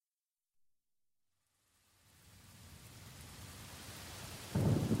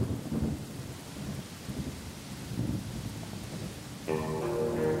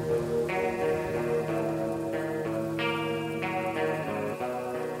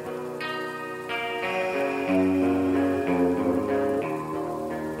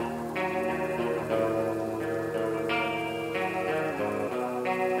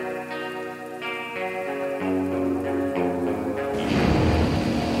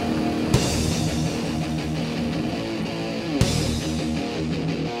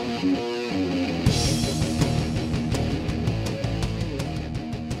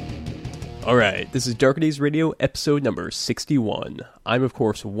Alright, this is Darker Days Radio, episode number 61. I'm, of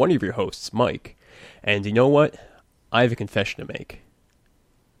course, one of your hosts, Mike. And you know what? I have a confession to make.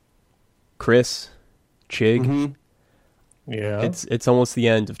 Chris, Chig, Yeah. it's almost the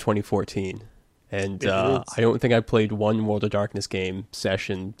end of 2014. And I don't think I played one World of Darkness game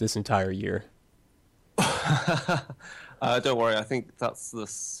session this entire year. Don't worry, I think that's the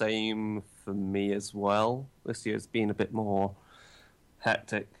same for me as well. This year's been a bit more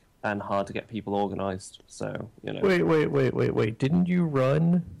hectic and hard to get people organized, so, you know. Wait. Didn't you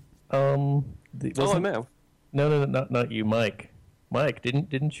run, I may have. No, not you, Mike. Mike,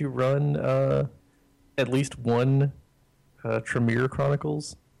 didn't you run, at least one, Tremere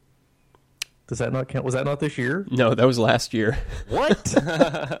Chronicles? Does that not count? Was that not this year? No, that was last year. What?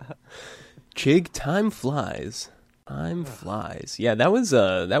 Chig, time flies. Time flies. Yeah, that was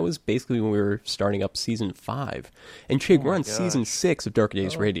basically when we were starting up season 5. And Chig, we're on season 6 of Darker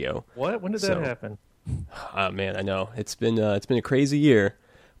Days Radio. What? When did that happen? Oh man, I know. It's been a crazy year.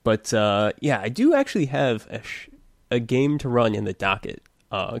 But yeah, I do actually have a game to run in the docket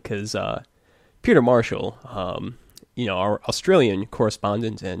because Peter Marshall, our Australian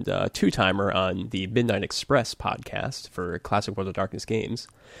correspondent and two-timer on the Midnight Express podcast for Classic World of Darkness games,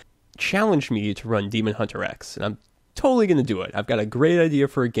 challenged me to run Demon Hunter X, and I'm totally going to do it. I've got a great idea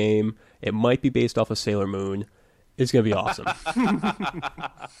for a game. It might be based off of Sailor Moon. It's going to be awesome.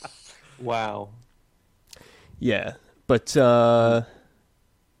 Wow. Yeah, but yeah,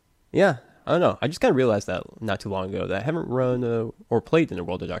 I don't know. I just kind of realized that not too long ago that I haven't run or played in a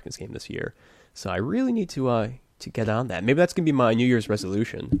World of Darkness game this year. So I really need to get on that. Maybe that's going to be my New Year's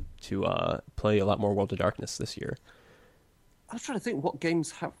resolution, to play a lot more World of Darkness this year. I was trying to think, what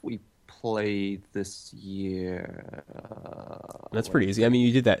games have we played this year? That's pretty easy. I mean,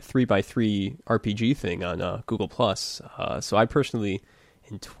 you did that 3x3 RPG thing on Google+. So I personally,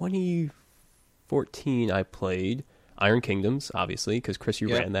 in 2014, I played Iron Kingdoms, obviously, because Chris,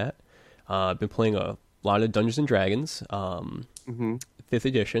 you ran that. I've been playing a lot of Dungeons & Dragons, 5th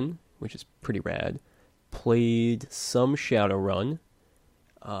edition, which is pretty rad. Played some Shadowrun.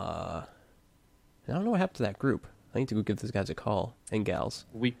 I don't know what happened to that group. I need to go give those guys a call, and gals.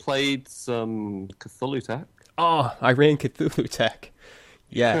 We played some Cthulhu Tech. Oh, I ran Cthulhu Tech.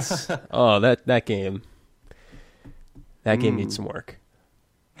 Yes. Oh, that game. That game needs some work.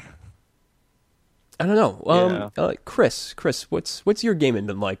 I don't know. Chris, what's your gaming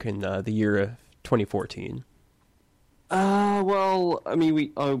been like in the year of 2014? Well, I mean,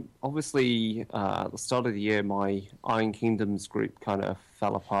 we obviously at the start of the year, my Iron Kingdoms group kind of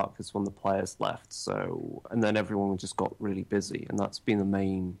fell apart because one of the players left. So, and then everyone just got really busy, and that's been the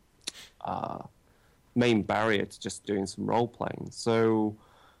main barrier to just doing some role playing. So,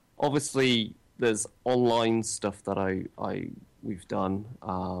 obviously, there's online stuff that we've done.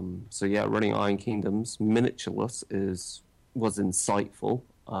 So yeah, running Iron Kingdoms miniatureless was insightful.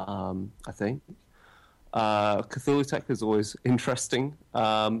 I think. Cthulhu Tech is always interesting,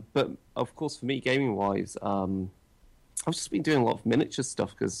 but of course for me, gaming-wise, I've just been doing a lot of miniature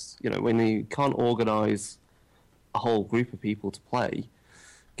stuff because, when you can't organise a whole group of people to play,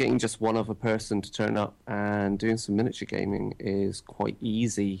 getting just one other person to turn up and doing some miniature gaming is quite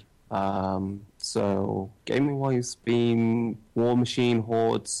easy. So gaming-wise, been War Machine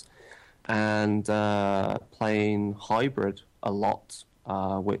Hordes and playing Hybrid a lot,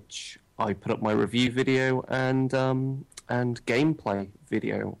 which I put up my review video and gameplay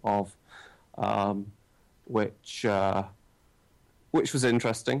video of, which was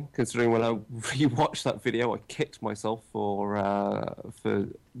interesting, considering when I rewatched that video, I kicked myself for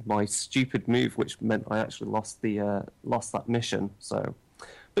my stupid move, which meant I actually lost that mission. So,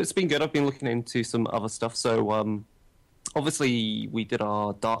 but it's been good. I've been looking into some other stuff. So, obviously, we did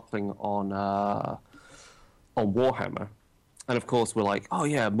our Darkling on Warhammer. And of course, we're like, oh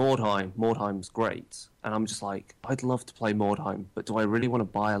yeah, Mordheim. Mordheim's great. And I'm just like, I'd love to play Mordheim, but do I really want to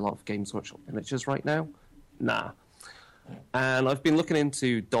buy a lot of Games Workshop miniatures right now? Nah. And I've been looking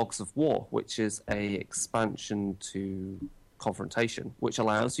into Dogs of War, which is a expansion to Confrontation, which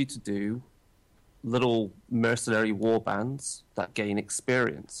allows you to do little mercenary war bands that gain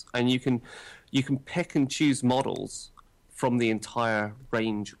experience. And you can pick and choose models from the entire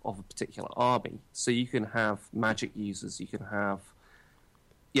range of a particular army. So you can have magic users, you can have,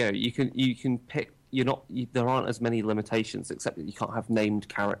 you can pick there aren't as many limitations, except that you can't have named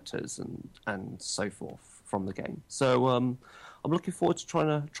characters and so forth from the game. So I'm looking forward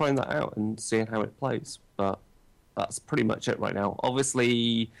to trying that out and seeing how it plays. But that's pretty much it right now.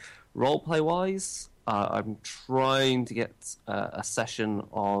 Obviously, roleplay wise, I'm trying to get a session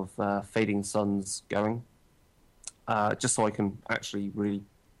of Fading Suns going, just so I can actually really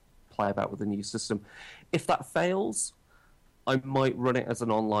play about with the new system. If that fails, I might run it as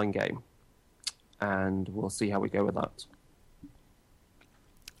an online game, and we'll see how we go with that.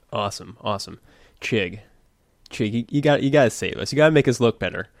 Awesome. Chig, you got to save us. You got to make us look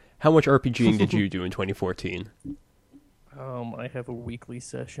better. How much RPGing did you do in 2014? I have a weekly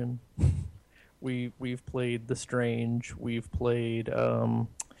session. We've played The Strange. We've played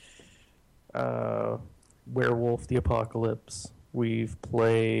Werewolf the Apocalypse. We've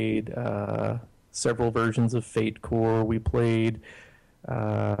played several versions of Fate Core. We played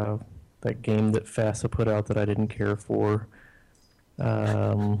that game that FASA put out that I didn't care for.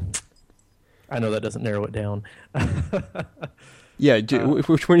 I know that doesn't narrow it down. Yeah,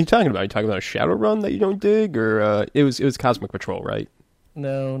 which one are you talking about? Are you talking about Shadowrun that you don't dig, or it was Cosmic Patrol, right?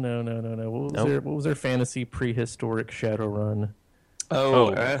 No. What was their fantasy prehistoric Shadowrun?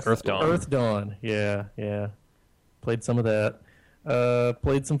 Oh, Earth Dawn. Earth Dawn. Yeah. Played some of that.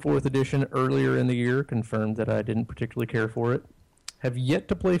 Played some 4th edition earlier in the year. Confirmed that I didn't particularly care for it. Have yet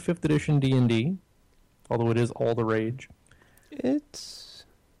to play 5th edition D&D, although it is all the rage. It's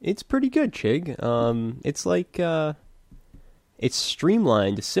pretty good, Chig. It's like it's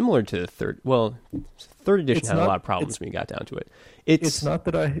streamlined, similar to third edition had a lot of problems when you got down to it. It's not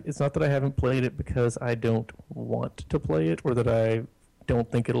that I haven't played it because I don't want to play it or that I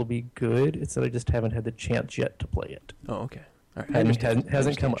don't think it'll be good. It's that I just haven't had the chance yet to play it. Oh, okay. All right.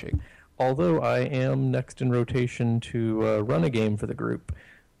 Hasn't come up. Although I am next in rotation to run a game for the group,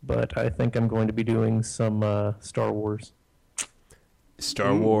 but I think I'm going to be doing some Star Wars.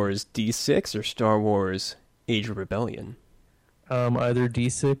 Star Wars D6 or Star Wars Age of Rebellion? Either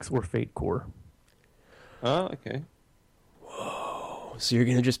D6 or Fate Core. Oh, okay. Whoa! So you're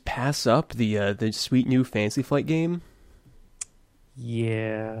gonna just pass up the sweet new Fantasy Flight game?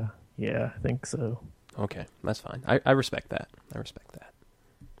 Yeah, I think so. Okay, that's fine. I respect that.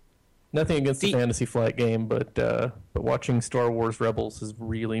 Nothing against the Fantasy Flight game, but watching Star Wars Rebels has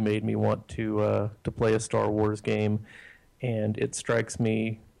really made me want to play a Star Wars game, and it strikes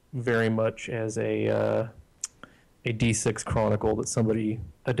me very much as a D6 Chronicle that somebody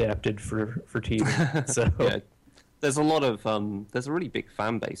adapted for TV. So yeah, there's a really big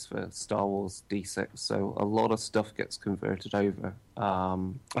fan base for Star Wars D6, so a lot of stuff gets converted over.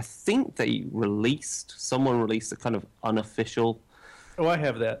 I think someone released a kind of unofficial. Oh, I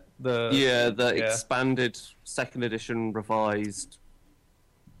have that. Expanded 2nd edition, revised.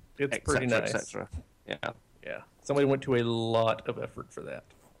 It's pretty nice, etc. Yeah. Somebody went to a lot of effort for that,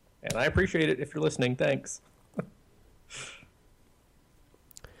 and I appreciate it. If you're listening, thanks.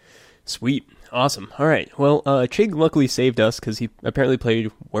 Sweet. Awesome. All right. Well, Chig luckily saved us because he apparently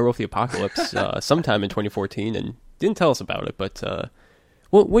played Werewolf the Apocalypse sometime in 2014 and didn't tell us about it. But,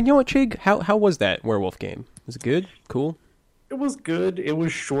 well, you know what, Chig? How was that Werewolf game? Was it good? Cool? It was good. It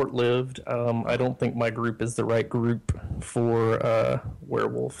was short-lived. I don't think my group is the right group for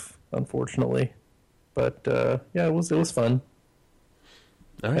Werewolf, unfortunately. But, yeah, it was fun.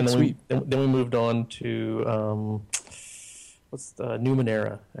 All right, and then sweet. Then we moved on to... what's the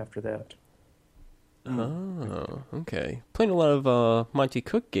Numenera after that? Oh, okay. Playing a lot of Monty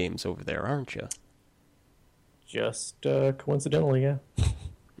Cook games over there, aren't you? Just coincidentally, yeah.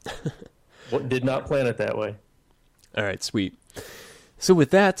 Did not plan it that way. All right, sweet. So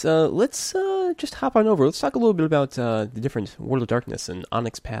with that, let's just hop on over. Let's talk a little bit about the different World of Darkness and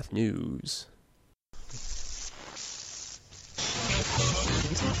Onyx Path news.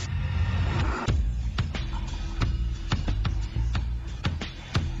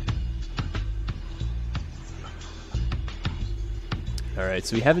 All right,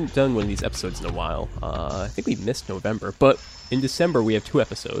 so we haven't done one of these episodes in a while. I think we missed November, but in December we have 2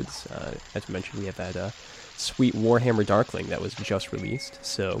 episodes. As mentioned, we have that sweet Warhammer Darkling that was just released.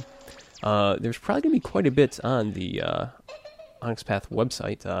 So there's probably going to be quite a bit on the Onyx Path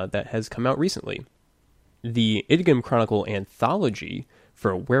website that has come out recently. The Idgum Chronicle Anthology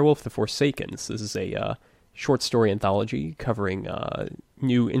for Werewolf the Forsaken. So this is a short story anthology covering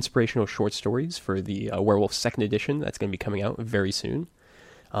new inspirational short stories for the Werewolf 2nd edition that's going to be coming out very soon.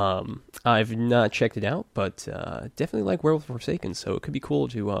 I've not checked it out, but definitely like Werewolf the Forsaken, so it could be cool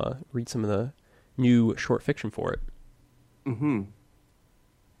to read some of the new short fiction for it.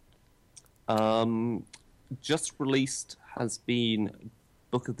 Just released has been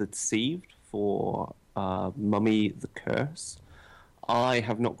Book of the Deceived for Mummy the Curse. I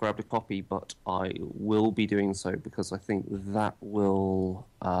have not grabbed a copy, but I will be doing so because I think that will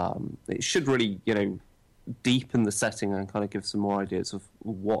it should really, deepen the setting and kind of give some more ideas of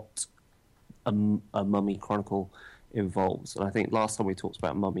what a Mummy Chronicle involves. And I think last time we talked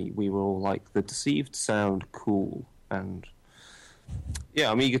about Mummy, we were all like, the deceived sound cool, and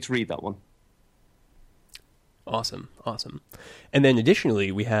yeah, I'm eager to read that one. Awesome. And then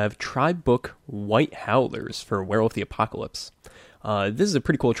additionally, we have Tribe Book White Howlers for Werewolf the Apocalypse. This is a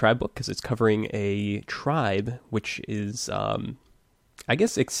pretty cool tribe book because it's covering a tribe which is, I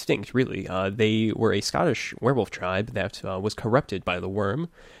guess, extinct, really. They were a Scottish werewolf tribe that was corrupted by the worm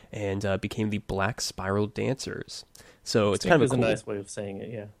and became the Black Spiral Dancers. So it's kind of a cool... a nice way of saying it,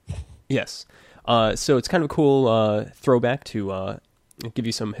 yeah. Yes. So it's kind of a cool throwback to give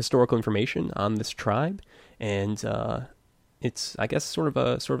you some historical information on this tribe, and it's, I guess, sort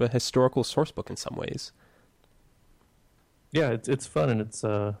of a historical source book in some ways. Yeah, it's fun, and it's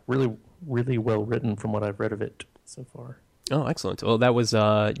really, really well written from what I've read of it so far. Oh, excellent. Well, that was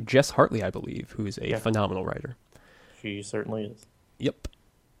Jess Hartley, I believe, who's a phenomenal writer. She certainly is. Yep.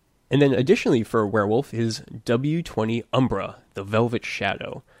 And then additionally for Werewolf is W20 Umbra, The Velvet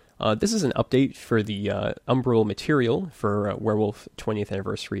Shadow. This is an update for the Umbral material for Werewolf 20th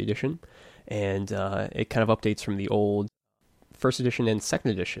Anniversary Edition, and it kind of updates from the old first edition and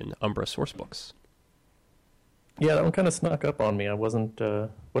second edition Umbra source books. Yeah, that one kind of snuck up on me. I wasn't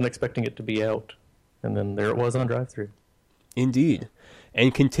expecting it to be out, and then there it was on drive-thru. Indeed.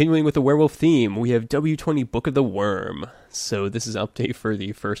 And continuing with the werewolf theme, we have W20 Book of the Worm. So this is an update for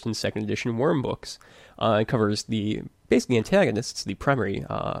the first and second edition Worm books. It covers the basically antagonists, the primary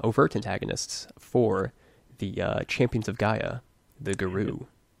overt antagonists for the Champions of Gaia, the Garou.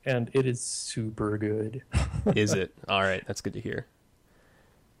 And it is super good. Is it? All right, that's good to hear.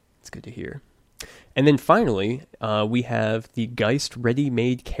 It's good to hear. And then finally, we have the Geist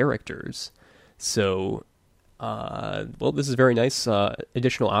ready-made characters. So, this is a very nice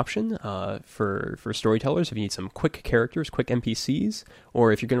additional option for storytellers if you need some quick characters, quick NPCs,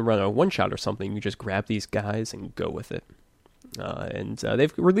 or if you're going to run a one-shot or something, you just grab these guys and go with it. And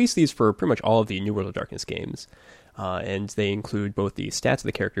they've released these for pretty much all of the New World of Darkness games, and they include both the stats of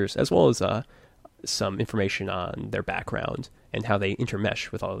the characters as well as some information on their background and how they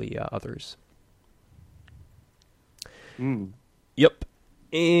intermesh with all the others. Yep.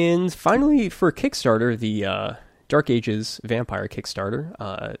 And finally, for Kickstarter, the Dark Ages Vampire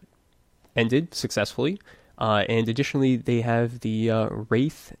Kickstarter ended successfully. And additionally, they have the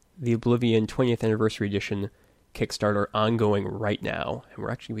Wraith, the Oblivion 20th Anniversary Edition Kickstarter ongoing right now. And we're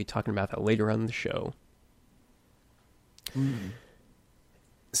actually going to be talking about that later on in the show.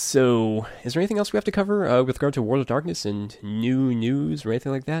 So, is there anything else we have to cover with regard to World of Darkness and new news or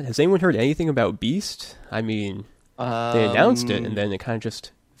anything like that? Has anyone heard anything about Beast? I mean... they announced it, and then it kind of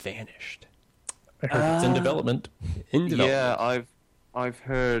just vanished. I heard it's in development. Yeah, I've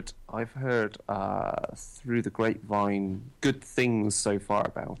heard through the grapevine good things so far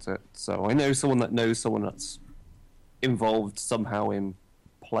about it. So I know someone that knows someone that's involved somehow in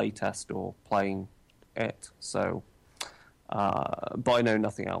playtest or playing it. So, but I know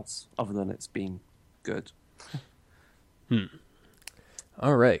nothing else other than it's been good.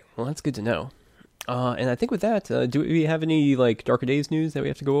 All right. Well, that's good to know. And I think with that, do we have any Darker Days news that we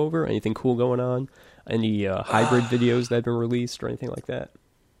have to go over? Anything cool going on? Any hybrid videos that have been released or anything like that?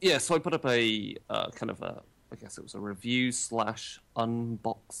 Yeah, so I put up a I guess it was a review /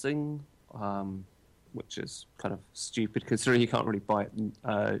 unboxing, which is kind of stupid considering you can't really buy it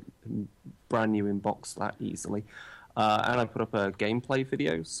brand new in box that easily. And I put up a gameplay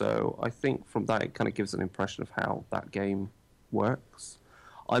video, so I think from that it kind of gives an impression of how that game works.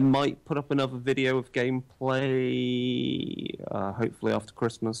 I might put up another video of gameplay, hopefully after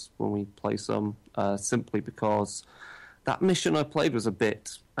Christmas when we play some, simply because that mission I played was a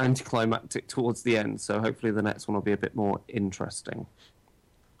bit anticlimactic towards the end, so hopefully the next one will be a bit more interesting.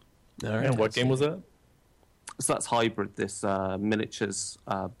 All right, and what game was that? So that's Hybrid, this miniatures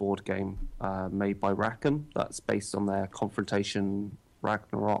board game made by Rackham. That's based on their Confrontation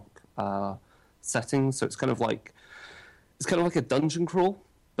Ragnarok setting, so it's kind of like a dungeon crawl.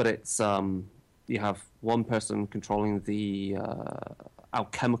 But it's you have one person controlling the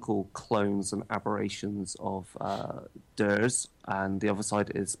alchemical clones and aberrations of Durs, and the other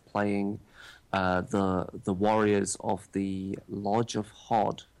side is playing the warriors of the Lodge of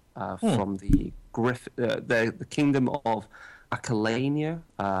Hod from the kingdom of Acalania,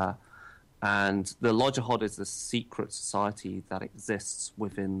 and the Lodge of Hod is a secret society that exists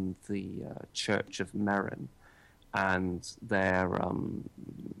within the Church of Merrin. And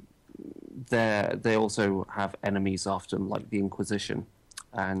they also have enemies after them, like the Inquisition,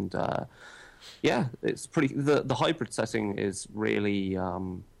 and yeah, it's pretty. The hybrid setting is really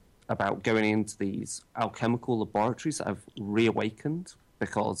about going into these alchemical laboratories that have reawakened,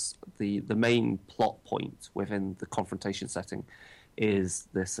 because the main plot point within the confrontation setting is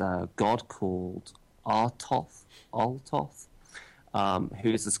this god called Altoth,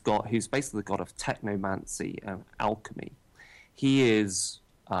 who's this god who's basically the god of technomancy and alchemy. He is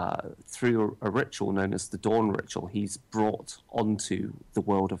through a ritual known as the Dawn Ritual, he's brought onto the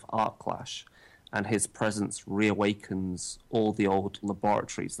world of Artclash, and his presence reawakens all the old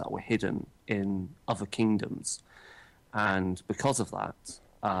laboratories that were hidden in other kingdoms. And because of that,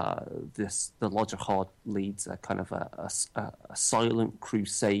 the Lodge of Hod leads a kind of a silent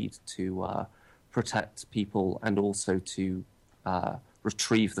crusade to protect people and also to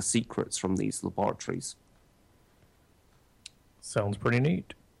retrieve the secrets from these laboratories. Sounds pretty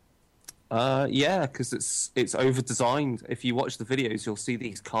neat. Yeah, because it's over-designed. If you watch the videos, you'll see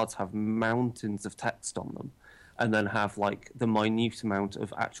these cards have mountains of text on them, and then have like the minute amount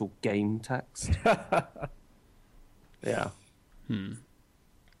of actual game text. Yeah.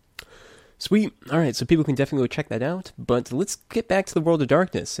 Sweet. All right, so people can definitely go check that out. But let's get back to the World of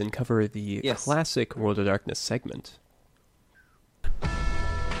Darkness and cover the classic World of Darkness segment.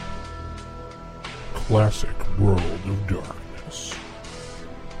 Classic World of Darkness.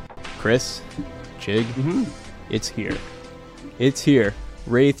 Chris, Chig, it's here. It's here.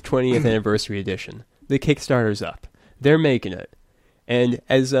 Wraith 20th Anniversary Edition. The Kickstarter's up. They're making it. And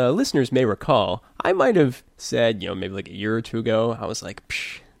as listeners may recall, I might have said, maybe like a year or two ago, I was like,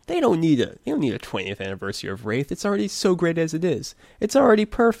 psh, they don't need a 20th anniversary of Wraith. It's already so great as it is. It's already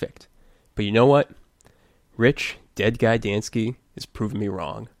perfect. But you know what? Rich, Dead Guy Dansky, is proving me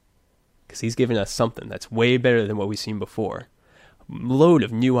wrong. Because he's given us something that's way better than what we've seen before. Load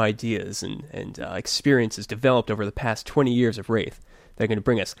of new ideas and experiences developed over the past 20 years of Wraith that are going to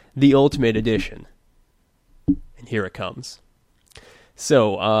bring us the Ultimate Edition. And here it comes.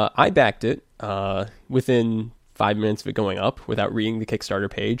 So I backed it within 5 minutes of it going up without reading the Kickstarter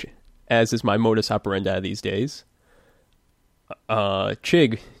page, as is my modus operandi these days.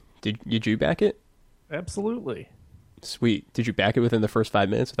 Chig, did you back it? Absolutely. Sweet. Did you back it within the first 5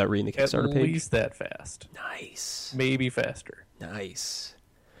 minutes without reading the Kickstarter page? At least that fast. Nice. Maybe faster. Nice.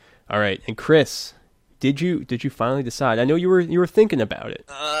 All right, and Chris, did you finally decide? I know you were thinking about it.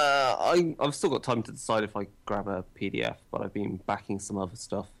 I've still got time to decide if I grab a PDF, but I've been backing some other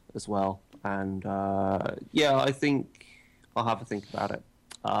stuff as well, and yeah, I think I'll have a think about it.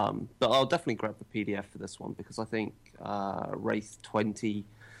 But I'll definitely grab the PDF for this one because I think Wraith 20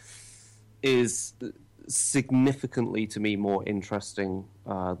 is significantly to me more interesting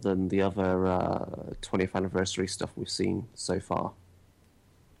than the other 20th anniversary stuff we've seen so far.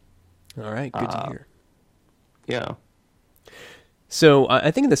 All right, good to hear. Yeah. So I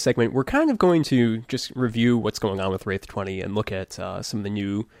think in this segment, we're kind of going to just review what's going on with Wraith 20 and look at some of the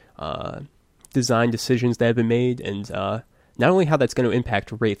new design decisions that have been made, and not only how that's going to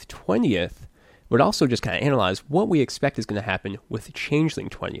impact Wraith 20th, but also just kind of analyze what we expect is going to happen with Changeling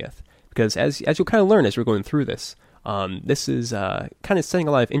 20th. Because as you'll kind of learn as we're going through this, this is kind of setting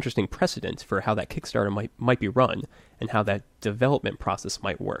a lot of interesting precedent for how that Kickstarter might be run and how that development process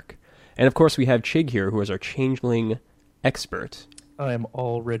might work. And of course, we have Chig here, who is our Changeling expert. I am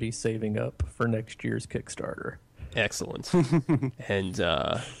already saving up for next year's Kickstarter. Excellent. And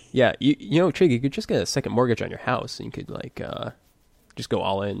yeah, you know, Chig, you could just get a second mortgage on your house, and you could just go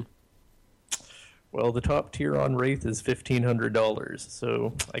all in. Well, the top tier on Wraith is $1,500,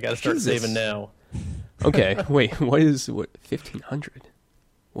 so I got to start saving now. Okay, wait, what 1,500?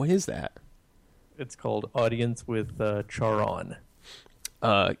 What is that? It's called Audience with Charon.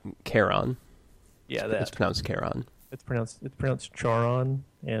 Charon. Yeah, that. It's pronounced Charon. It's pronounced Charon,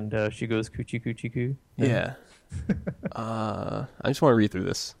 and she goes coochie coochie coo. Yeah. I just want to read through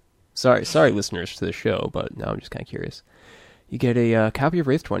this. Sorry, listeners to the show, but now I'm just kind of curious. You get a copy of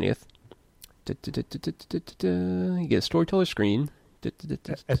Wraith 20th. You get a storyteller screen. I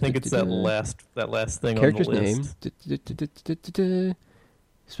think it's that last thing Character's on the list. Name.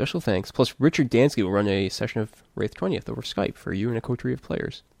 Special thanks. Plus, Richard Dansky will run a session of Wraith 20th over Skype for you and a coterie of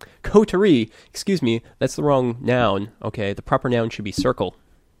players. Coterie? Excuse me, that's the wrong noun. Okay, the proper noun should be circle.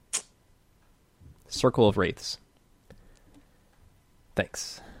 Circle of Wraiths.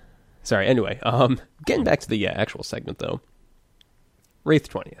 Thanks. Sorry, anyway, getting back to the actual segment, though. Wraith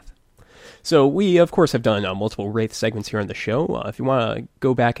 20th. So we, of course, have done multiple Wraith segments here on the show. If you want to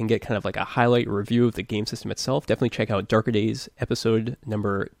go back and get kind of like a highlight review of the game system itself, definitely check out Darker Days episode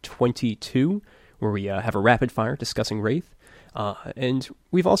number 22, where we have a rapid fire discussing Wraith. And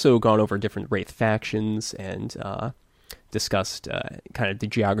we've also gone over different Wraith factions and discussed kind of the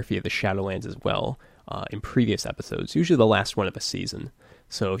geography of the Shadowlands as well in previous episodes, usually the last one of a season.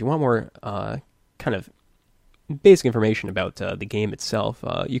 So if you want more kind of basic information about the game itself,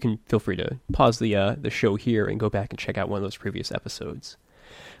 you can feel free to pause the show here and go back and check out one of those previous episodes.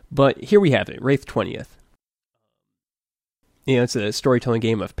 But here we have it, Wraith 20th. It's a storytelling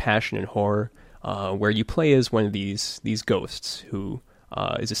game of passion and horror, where you play as one of these ghosts who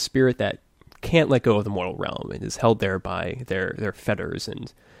is a spirit that can't let go of the mortal realm and is held there by their fetters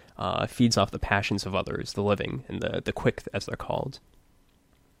and feeds off the passions of others, the living, and the quick, as they're called.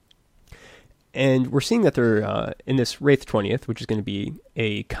 And we're seeing that they're in this Wraith 20th, which is going to be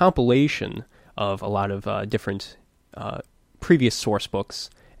a compilation of a lot of different previous source books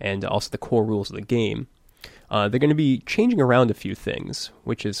and also the core rules of the game. They're going to be changing around a few things,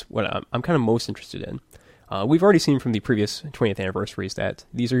 which is what I'm kind of most interested in. We've already seen from the previous 20th anniversaries that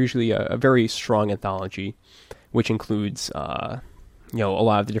these are usually a very strong anthology, which includes a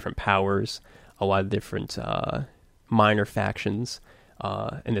lot of the different powers, a lot of different minor factions,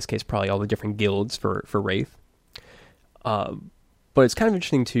 in this case probably all the different guilds for Wraith. But it's kind of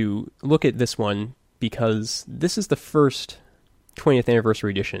interesting to look at this one because this is the first 20th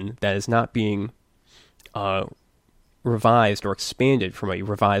anniversary edition that is not being revised or expanded from a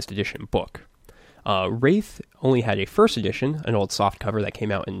revised edition book. Wraith only had a first edition, an old soft cover that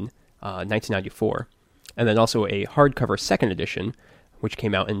came out in 1994, and then also a hardcover second edition, which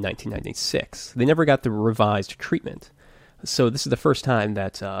came out in 1996. They never got the revised treatment. So this is the first time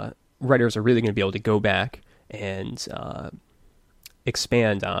that writers are really going to be able to go back and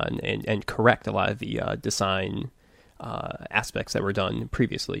expand on and correct a lot of the design aspects that were done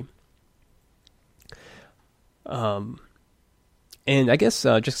previously. And I guess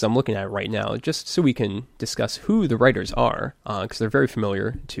just because I'm looking at it right now, just so we can discuss who the writers are, because they're very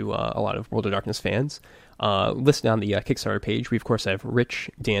familiar to a lot of World of Darkness fans. Listed on the Kickstarter page, we of course have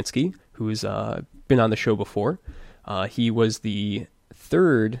Rich Dansky, who's been on the show before. He was the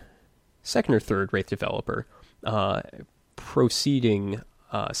second or third Wraith developer, preceding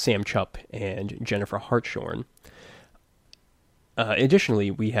Sam Chupp and Jennifer Hartshorn.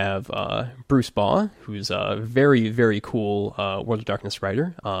 Additionally, we have Bruce Baugh, who's a very, very cool World of Darkness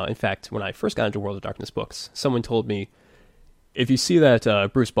writer. In fact, when I first got into World of Darkness books, someone told me, if you see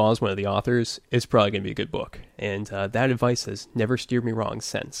that Bruce Baugh is one of the authors, it's probably going to be a good book. And that advice has never steered me wrong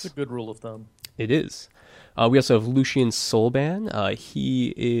since. It's a good rule of thumb. It is. We also have Lucian Solban.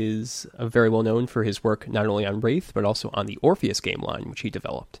 He is very well known for his work not only on Wraith, but also on the Orpheus game line, which he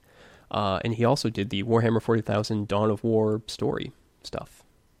developed. And he also did the Warhammer 40,000 Dawn of War story stuff,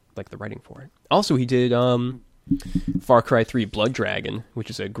 like the writing for it. Also, he did Far Cry 3 Blood Dragon, which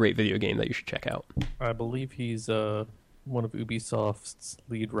is a great video game that you should check out. I believe he's one of Ubisoft's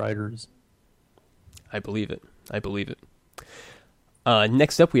lead writers. I believe it.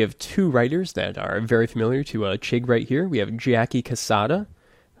 Next up, we have two writers that are very familiar to Chig right here. We have Jackie Casada,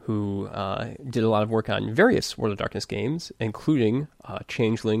 who did a lot of work on various World of Darkness games, including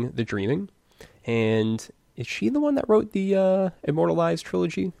Changeling: The Dreaming. And is she the one that wrote the Immortalized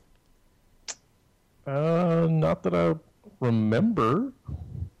trilogy? Not that I remember.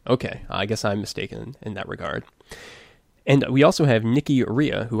 Okay, I guess I'm mistaken in that regard. And we also have Nikki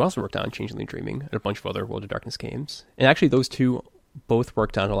Ria, who also worked on Changeling: Dreaming and a bunch of other World of Darkness games. And actually, those two both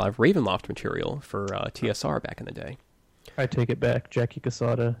worked on a lot of Ravenloft material for TSR back in the day. I take it back. Jackie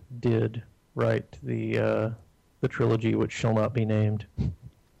Casada did write the trilogy, which shall not be named.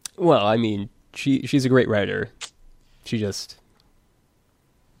 Well, I mean, she's a great writer. She just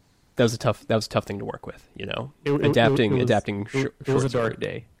that was a tough thing to work with, you know. Adapting. It was a dark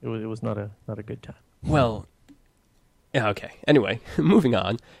day. It was not a good time. Well, yeah, okay. Anyway, moving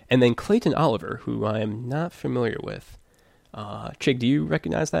on, and then Clayton Oliver, who I am not familiar with. Chig, do you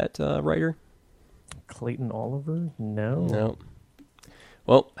recognize that writer? Clayton Oliver? No. No.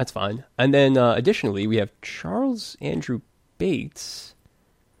 Well, that's fine. And then additionally, we have Charles Andrew Bates,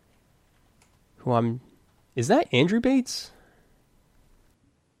 is that Andrew Bates?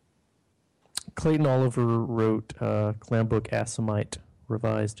 Clayton Oliver wrote Clan Book Assamite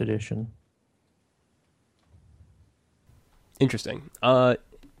Revised Edition. Interesting.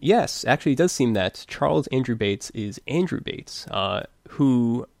 Yes, actually, it does seem that Charles Andrew Bates is Andrew Bates,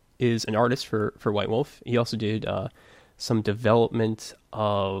 who is an artist for White Wolf. He also did some development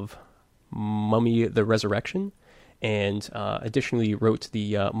of Mummy the Resurrection, and additionally wrote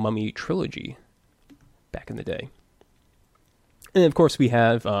the Mummy trilogy back in the day. And of course, we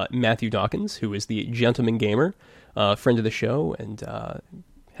have Matthew Dawkins, who is the Gentleman Gamer, friend of the show, and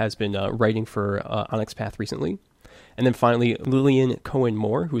has been writing for Onyx Path recently. And then finally, Lillian Cohen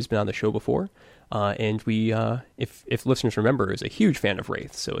Moore, who's been on the show before. And we, if listeners remember, is a huge fan of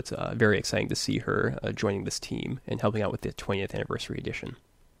Wraith, so it's very exciting to see her joining this team and helping out with the 20th anniversary edition.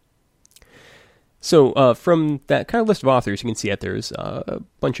 So from that kind of list of authors, you can see that there's a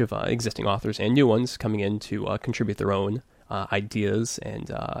bunch of existing authors and new ones coming in to contribute their own ideas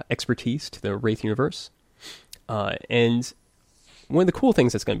and expertise to the Wraith universe. And one of the cool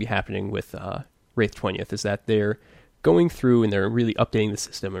things that's going to be happening with Wraith 20th is that they're going through and they're really updating the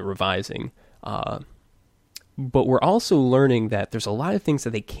system and revising. But we're also learning that there's a lot of things that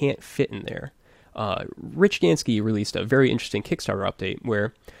they can't fit in there. Rich Dansky released a very interesting Kickstarter update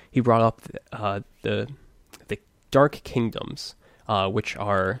where he brought up the Dark Kingdoms, which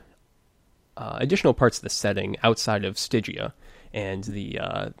are additional parts of the setting outside of Stygia and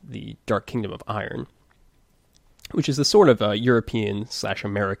the Dark Kingdom of Iron, which is the sort of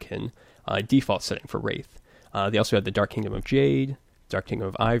European/American default setting for Wraith. They also have the Dark Kingdom of Jade, Dark Kingdom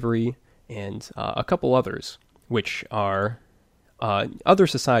of Ivory, and a couple others, which are other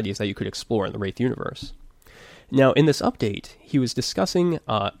societies that you could explore in the Wraith universe. Now, in this update, he was discussing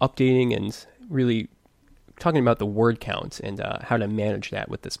updating and really talking about the word count and how to manage that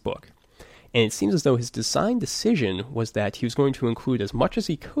with this book. And it seems as though his design decision was that he was going to include as much as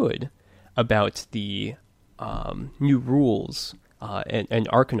he could about the new rules and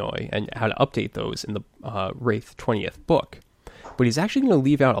Arcanoi and how to update those in the Wraith 20th book. But he's actually going to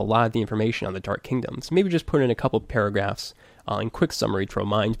leave out a lot of the information on the Dark Kingdoms. Maybe just put in a couple paragraphs in quick summary to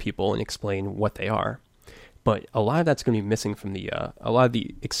remind people and explain what they are. But a lot of that's going to be missing from a lot of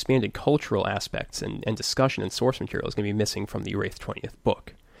the expanded cultural aspects and discussion and source material is going to be missing from the Wraith 20th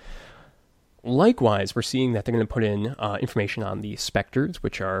book. Likewise, we're seeing that they're going to put in information on the Spectres,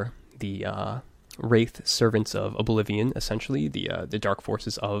 which are the Wraith servants of Oblivion, essentially, the dark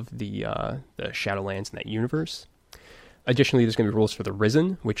forces of the Shadowlands in that universe. Additionally, there's going to be rules for the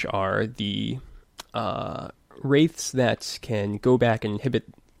Risen, which are the Wraiths that can go back and inhibit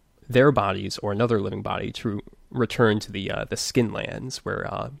their bodies or another living body to return to the Skinlands, where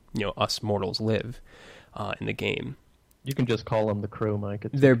us mortals live in the game. You can just call them the Crow, Mike.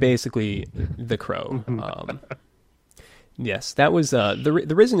 They're basically the Crow. Yes, that was the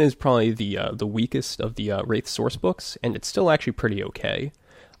Risen is probably the weakest of the Wraith source books, and it's still actually pretty okay.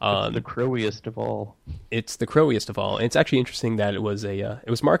 It's the crowiest of all. It's the crowiest of all. And it's actually interesting that it was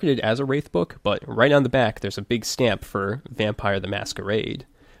marketed as a Wraith book, but right on the back there's a big stamp for Vampire the Masquerade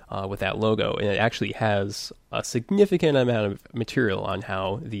with that logo, and it actually has a significant amount of material on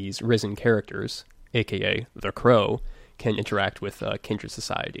how these Risen characters, aka the Crow, can interact with Kindred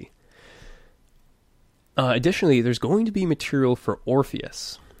Society. Additionally, there's going to be material for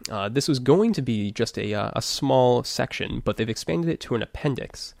Orpheus. This was going to be just a small section, but they've expanded it to an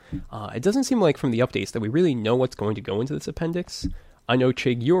appendix. It doesn't seem like from the updates that we really know what's going to go into this appendix. I know,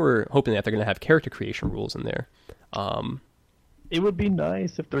 Chig, you're hoping that they're going to have character creation rules in there. It would be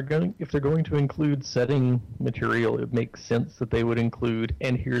nice if they're going to include setting material. It makes sense that they would include,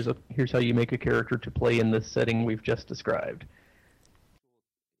 and here's how you make a character to play in this setting we've just described.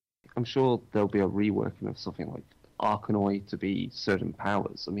 I'm sure there'll be a reworking of something like Arcanoi to be certain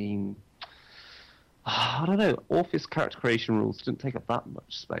powers. I mean, I don't know. Orpheus character creation rules didn't take up that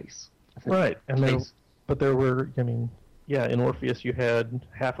much space. I think. Right, but there were. I mean, yeah, in Orpheus you had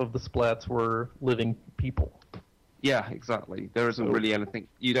half of the splats were living people. Yeah, exactly. There isn't really anything.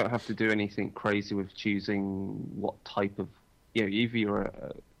 You don't have to do anything crazy with choosing what type of. Either you're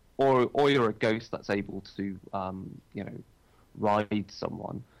or you're a ghost that's able to ride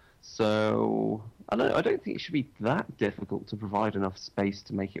someone. So I don't think it should be that difficult to provide enough space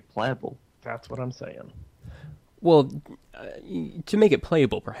to make it playable. That's what I'm saying. Well, to make it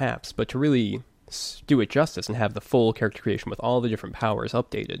playable, perhaps, but to really do it justice and have the full character creation with all the different powers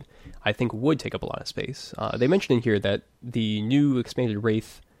updated, I think would take up a lot of space. They mentioned in here that the new expanded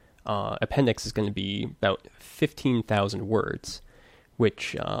Wraith appendix is going to be about 15,000 words,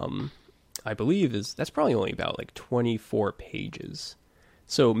 which I believe that's probably only about like 24 pages.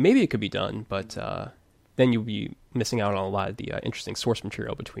 So maybe it could be done, but then you'll be missing out on a lot of the interesting source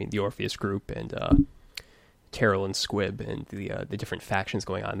material between the Orpheus group and Terrell and Squib and the different factions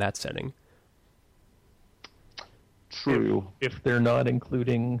going on in that setting. True. If they're not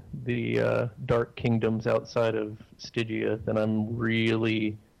including the Dark Kingdoms outside of Stygia, then I'm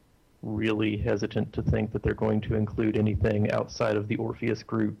really, really hesitant to think that they're going to include anything outside of the Orpheus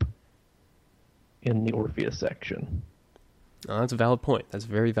group in the Orpheus section. That's a valid point. That's a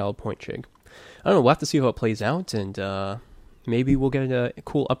very valid point, Chig. I don't know, we'll have to see how it plays out, and maybe we'll get a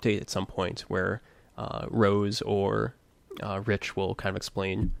cool update at some point where Rose or Rich will kind of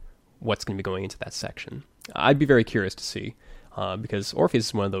explain what's going to be going into that section. I'd be very curious to see, because Orpheus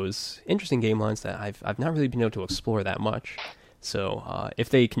is one of those interesting game lines that I've not really been able to explore that much. So if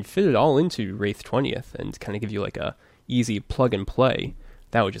they can fit it all into Wraith 20th and kind of give you like a easy plug and play,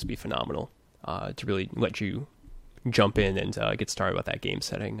 that would just be phenomenal, to really let you jump in and get started with that game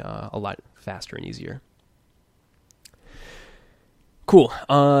setting a lot faster and easier. Cool.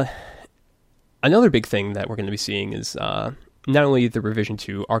 Another big thing that we're going to be seeing is not only the revision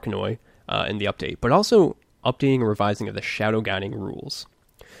to Arkanoi in the update, but also updating and revising of the shadow guiding rules.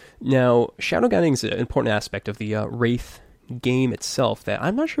 Now, shadow guiding is an important aspect of the Wraith game itself that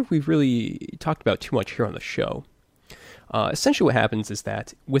I'm not sure if we've really talked about too much here on the show. Essentially what happens is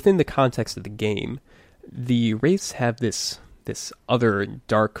that within the context of the game, the Wraiths have this other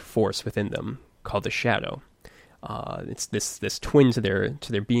dark force within them called the Shadow. It's this twin to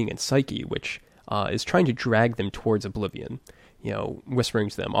their being and psyche, which is trying to drag them towards oblivion, whispering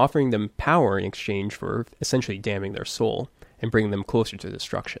to them, offering them power in exchange for essentially damning their soul and bringing them closer to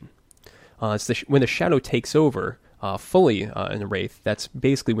destruction. When the Shadow takes over fully in a Wraith, that's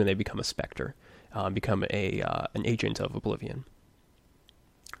basically when they become a Spectre, become an agent of oblivion.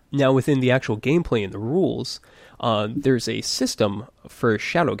 Now, within the actual gameplay and the rules, there's a system for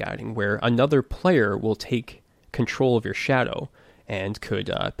shadow guiding where another player will take control of your shadow and could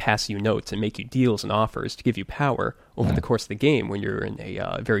pass you notes and make you deals and offers to give you power over the course of the game when you're in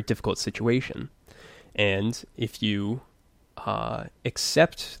a very difficult situation. And if you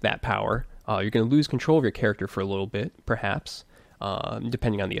accept that power, you're going to lose control of your character for a little bit, perhaps,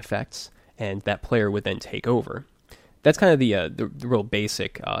 depending on the effects, and that player would then take over. That's kind of the real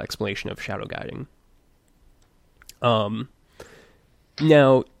basic explanation of shadow guiding.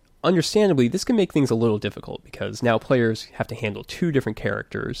 Now, understandably, this can make things a little difficult because now players have to handle two different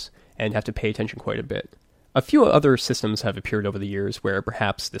characters and have to pay attention quite a bit. A few other systems have appeared over the years where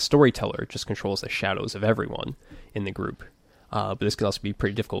perhaps the storyteller just controls the shadows of everyone in the group. But this can also be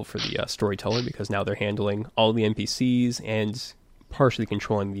pretty difficult for the storyteller because now they're handling all the NPCs and partially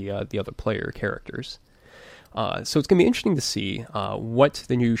controlling the other player characters. So it's going to be interesting to see what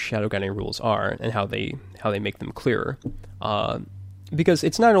the new shadow guiding rules are and how they make them clearer. Because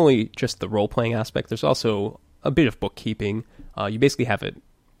it's not only just the role-playing aspect, there's also a bit of bookkeeping. You basically have it,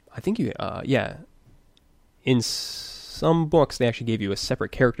 I think in some books they actually gave you a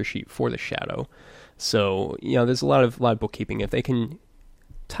separate character sheet for the shadow. So, there's a lot of bookkeeping. If they can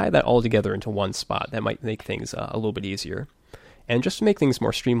tie that all together into one spot, that might make things a little bit easier. And just to make things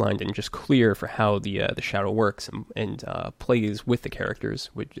more streamlined and just clear for how the shadow works and plays with the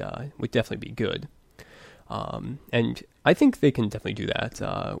characters would definitely be good. And I think they can definitely do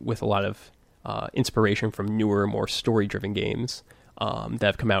that with a lot of inspiration from newer, more story-driven games that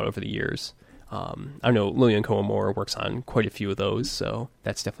have come out over the years. I know Lillian Cohen-Moore works on quite a few of those, so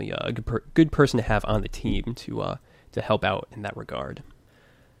that's definitely a good person to have on the team to help out in that regard.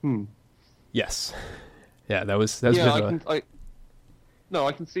 Yes, yeah, that was a bit of a...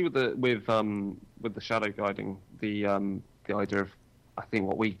 I can see with the shadow guiding the idea of, I think,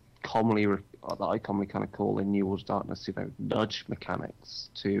 what I commonly kind of call in New World Darkness, nudge mechanics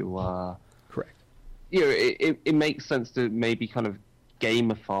to correct. It makes sense to maybe kind of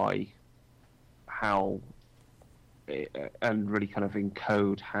gamify how and really kind of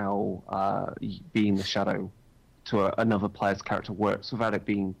encode how being the shadow to another player's character works without it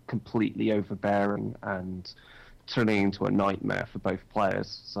being completely overbearing and turning into a nightmare for both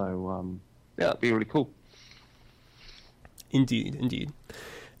players. So, that'd be really cool. Indeed.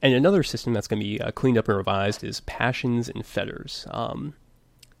 And another system that's going to be cleaned up and revised is Passions and Fetters.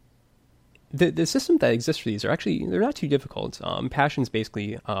 The system that exists for these they're not too difficult. Passions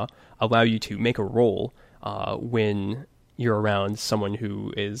basically allow you to make a roll when you're around someone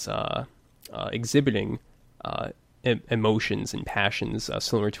who is exhibiting emotions and passions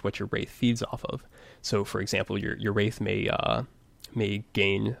similar to what your Wraith feeds off of. So, for example, your Wraith may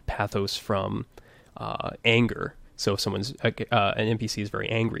gain pathos from anger. So, if someone's an NPC is very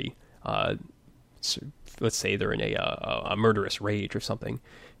angry, so let's say they're in a murderous rage or something,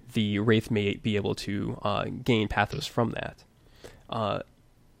 the Wraith may be able to gain pathos from that.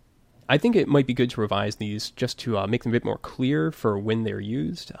 I think it might be good to revise these just to make them a bit more clear for when they're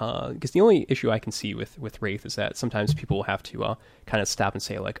used. Because the only issue I can see with Wraith is that sometimes people will have to kind of stop and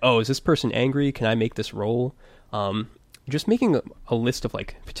say, like, oh, is this person angry? Can I make this roll? Just making a list of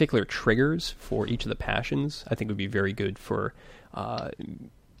like particular triggers for each of the passions, I think would be very good for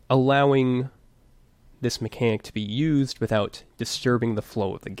allowing this mechanic to be used without disturbing the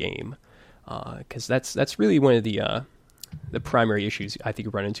flow of the game. Because that's really one of the primary issues I think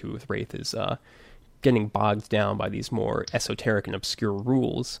you run into with Wraith is getting bogged down by these more esoteric and obscure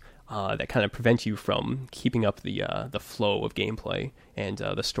rules that kind of prevent you from keeping up the flow of gameplay and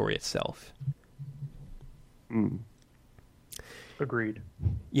the story itself. Agreed.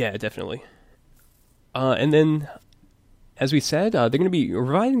 Yeah, definitely. And then, as we said, they're going to be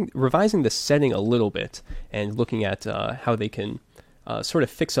revising the setting a little bit and looking at how they can sort of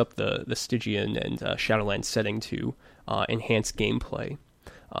fix up the Stygian and Shadowlands setting to enhance gameplay.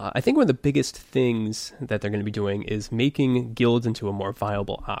 I think one of the biggest things that they're going to be doing is making guilds into a more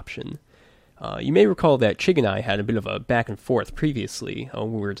viable option. You may recall that Chig and I had a bit of a back and forth previously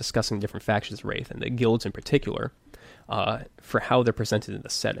when we were discussing different factions of Wraith, and the guilds in particular, for how they're presented in the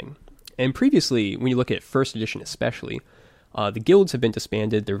setting. And previously, when you look at first edition especially, the guilds have been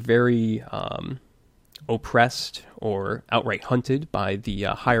disbanded. They're very oppressed or outright hunted by the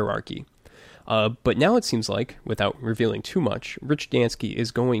hierarchy. But now it seems like, without revealing too much, Rich Dansky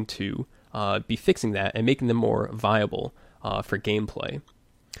is going to be fixing that and making them more viable for gameplay.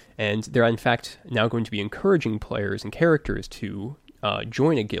 And they're in fact now going to be encouraging players and characters to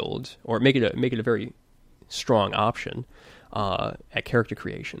join a guild or make it a very strong option at character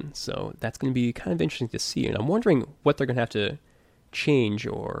creation. So that's going to be kind of interesting to see. And I'm wondering what they're going to have to change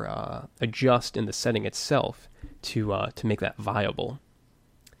or adjust in the setting itself to make that viable.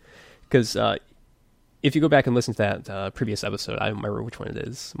 Because if you go back and listen to that previous episode, I don't remember which one it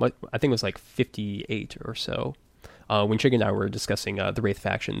is. I think it was like 58 or so. When Chig and I were discussing the Wraith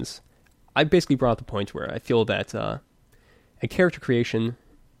factions, I basically brought up the point where I feel that at character creation,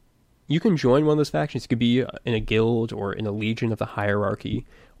 you can join one of those factions. You could be in a guild or in a legion of the hierarchy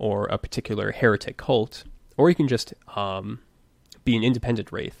or a particular heretic cult, or you can just be an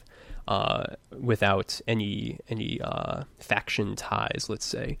independent Wraith without any faction ties, let's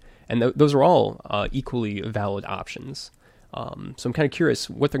say. And those are all equally valid options. So I'm kind of curious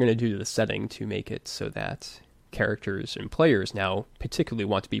what they're going to do to the setting to make it so that characters and players now particularly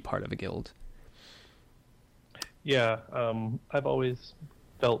want to be part of a guild. Yeah, I've always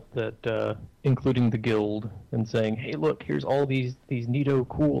felt that including the guild and saying, hey, look, here's all these neato,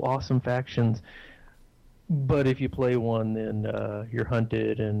 cool, awesome factions. But if you play one, then you're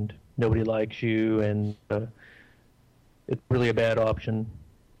hunted and nobody likes you, and it's really a bad option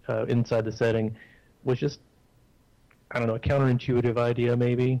inside the setting, was just, I don't know, a counterintuitive idea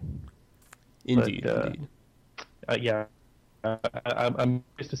maybe. Indeed, but, indeed. Yeah, I'm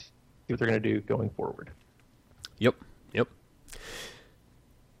curious to see what they're going to do going forward. Yep.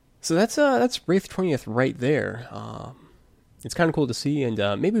 So that's Wraith 20th right there. It's kind of cool to see, and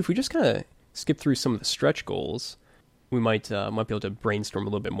maybe if we just kind of skip through some of the stretch goals, we might be able to brainstorm a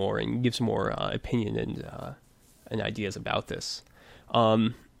little bit more and give some more opinion and ideas about this.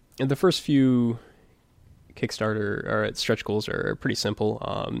 And the first few Kickstarter or stretch goals are pretty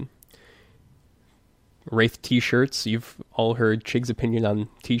simple. Wraith T-shirts. You've all heard Chig's opinion on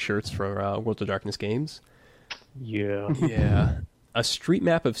T-shirts for World of Darkness games. Yeah. Yeah. A street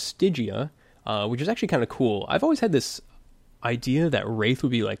map of Stygia, which is actually kind of cool. I've always had this idea that Wraith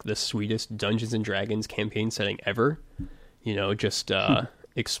would be like the sweetest Dungeons and Dragons campaign setting ever. You know, just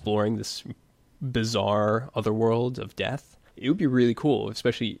exploring this bizarre otherworld of death. It would be really cool,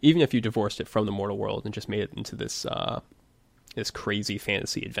 especially even if you divorced it from the mortal world and just made it into this this crazy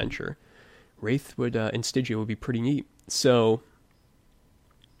fantasy adventure. Wraith in Stygia would be pretty neat. So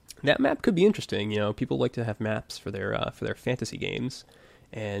that map could be interesting. You know, people like to have maps for their fantasy games,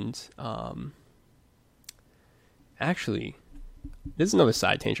 and actually, this is another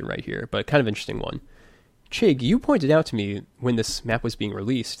side tangent right here, but kind of interesting one. Chig, you pointed out to me when this map was being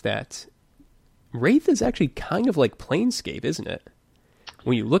released that Wraith is actually kind of like Planescape, isn't it?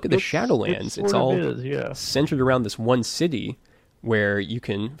 When you look at the Shadowlands, it's all centered around this one city, where you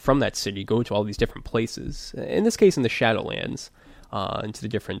can, from that city, go to all these different places. In this case, in the Shadowlands, into the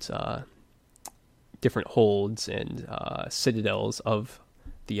different holds and citadels of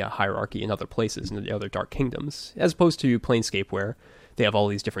the hierarchy in other places, in the other Dark Kingdoms, as opposed to Planescape, where they have all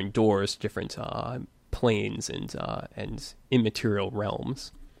these different doors, different planes, and immaterial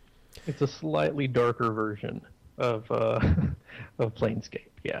realms. It's a slightly darker version of Planescape,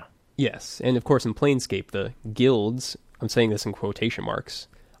 yeah. Yes, and of course in Planescape, the guilds, I'm saying this in quotation marks,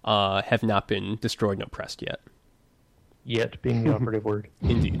 have not been destroyed and oppressed yet. Yet being the operative word.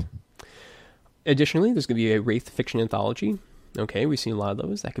 Indeed. Additionally, there's going to be a Wraith fiction anthology. Okay, we've seen a lot of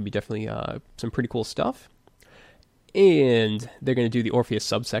those. That could be definitely some pretty cool stuff. And they're going to do the Orpheus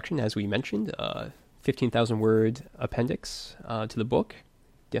subsection, as we mentioned, 15,000 word appendix to the book.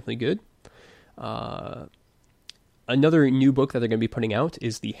 Definitely good. Another new book that they're going to be putting out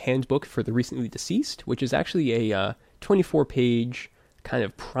is the Handbook for the Recently Deceased, which is actually a 24-page kind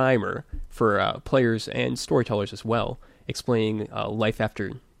of primer for players and storytellers as well, explaining life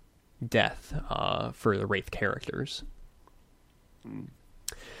after death for the Wraith characters. They're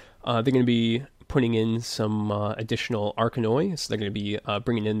going to be putting in some additional Arcanoi. So they're going to be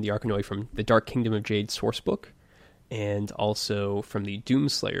bringing in the Arcanoi from the Dark Kingdom of Jade sourcebook, and also from the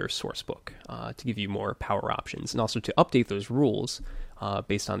Doomslayer sourcebook to give you more power options, and also to update those rules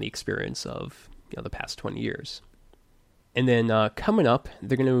based on the experience of the past 20 years. And then coming up,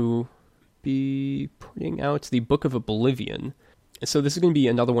 they're going to be putting out the Book of Oblivion. So this is going to be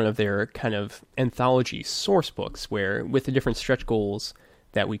another one of their kind of anthology source books, where with the different stretch goals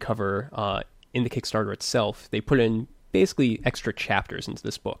that we cover in the Kickstarter itself, they put in basically extra chapters into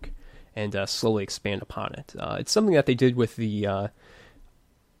this book and slowly expand upon it. It's something that they did with the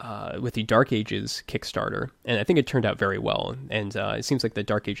Dark Ages Kickstarter, and I think it turned out very well. And it seems like the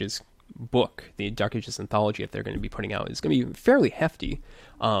Dark Ages book, the Dark Ages anthology that they're going to be putting out, is going to be fairly hefty,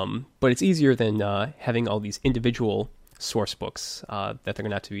 but it's easier than having all these individual source books that they're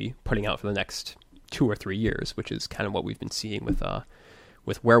going to have to be putting out for the next 2 or 3 years, which is kind of what we've been seeing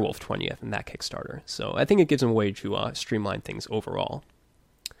with Werewolf 20th and that Kickstarter. So I think it gives them a way to streamline things overall.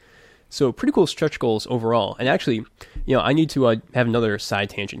 So pretty cool stretch goals overall. And actually, I need to have another side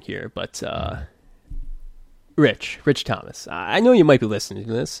tangent here, but Rich Thomas, I know you might be listening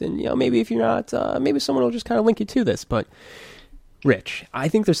to this, and maybe if you're not, maybe someone will just kind of link you to this. But Rich, I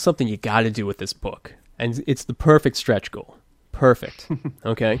think there's something you got to do with this book, and it's the perfect stretch goal. Perfect.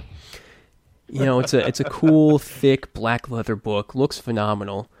 Okay. It's a cool, thick black leather book. Looks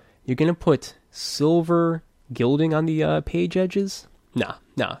phenomenal. You're gonna put silver gilding on the page edges?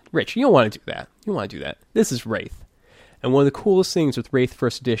 Nah, Rich, you don't want to do that. You don't want to do that. This is Wraith, and one of the coolest things with Wraith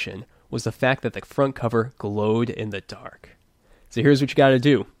First Edition was the fact that the front cover glowed in the dark. So here's what you got to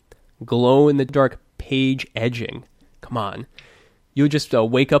do: glow in the dark page edging. Come on, you'll just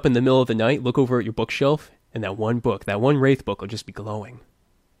wake up in the middle of the night, look over at your bookshelf, and that one Wraith book will just be glowing,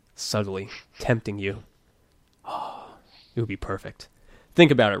 subtly tempting you. Oh, it would be perfect.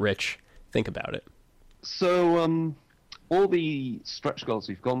 Think about it, Rich. Think about it. So, all the stretch goals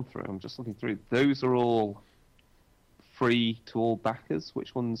we've gone through, I'm just looking through, those are all free to all backers.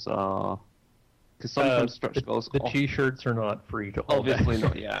 Which ones are? Because sometimes stretch goals... The T-shirts are not free to all Obviously backers.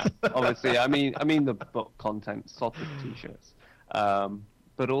 not, yeah. Obviously, I mean the book content, sort of T-shirts.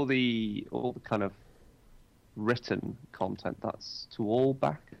 But all the kind of written content, that's to all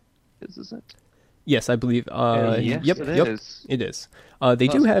backers, is it? Yes, I believe. Yes, yep, it is. It is. They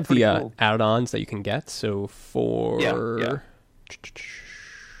do have the cool. add-ons that you can get. So for Yeah.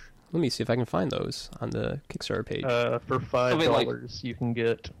 Let me see if I can find those on the Kickstarter page. For $5, you can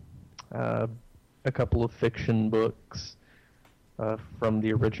get a couple of fiction books from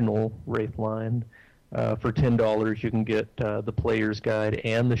the original Wraith line. For $10, you can get the Player's Guide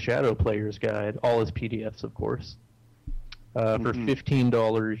and the Shadow Player's Guide, all as PDFs, of course. For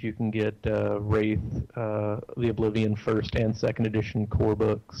 $15, you can get Wraith, the Oblivion First and Second Edition core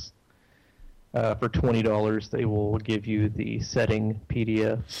books. For $20, they will give you the setting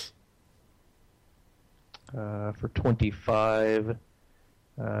PDFs. For $25,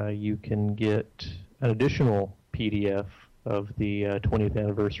 you can get an additional PDF of the 20th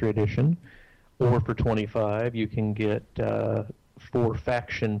Anniversary Edition. Or for $25, you can get 4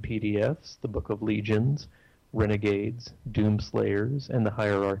 faction PDFs, the Book of Legions, Renegades, Doomslayers, and the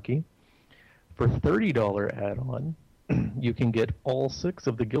Hierarchy. For $30 add-on, you can get all 6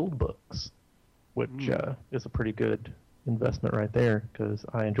 of the Guild books, which is a pretty good investment right there, because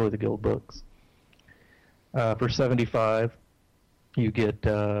I enjoy the Guild books. For $75, you get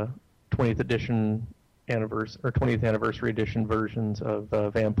 20th Anniversary Edition versions of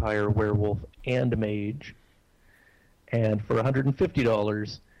Vampire, Werewolf, and Mage. And for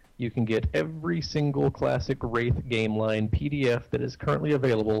 $150, you can get every single classic Wraith game line PDF that is currently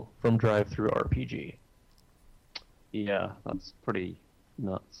available from DriveThruRPG. Yeah, that's pretty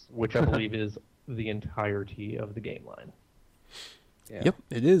nuts. Which I believe is the entirety of the game line. Yeah. Yep,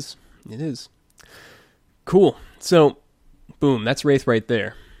 it is. It is. Cool. So, boom, that's Wraith right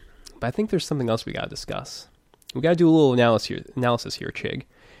there. But I think there's something else we got to discuss. We got to do a little analysis here, Chig.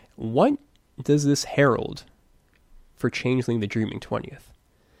 What does this herald for Changeling the Dreaming 20th?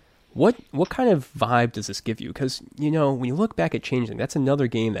 What kind of vibe does this give you? Because, when you look back at Changeling, that's another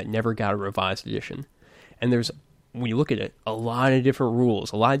game that never got a revised edition. And there's, when you look at it, a lot of different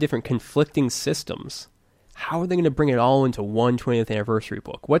rules, a lot of different conflicting systems. How are they going to bring it all into one 20th anniversary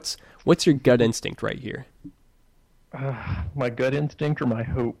book? What's your gut instinct right here? My gut instinct or my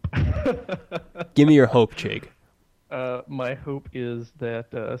hope? Give me your hope, Chig. My hope is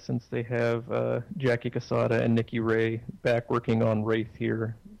that since they have Jackie Casada and Nikki Ray back working on Wraith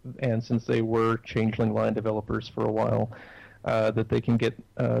here, and since they were Changeling line developers for a while, that they can get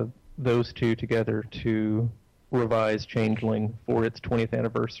those two together to revise Changeling for its 20th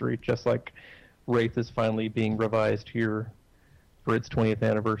anniversary, just like Wraith is finally being revised here for its 20th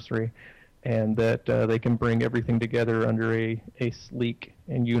anniversary, and that they can bring everything together under a sleek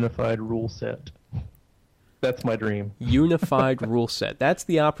and unified rule set. That's my dream. Unified rule set. That's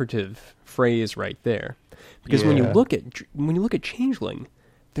the operative phrase right there. Because when you Yeah. look at Changeling,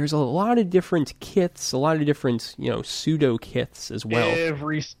 there's a lot of different kits, a lot of different, pseudo kits as well.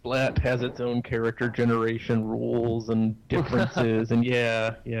 Every splat has its own character generation rules and differences, and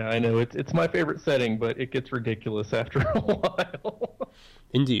yeah, I know it's my favorite setting, but it gets ridiculous after a while.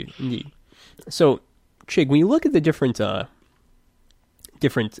 Indeed. So, Chig, when you look at the different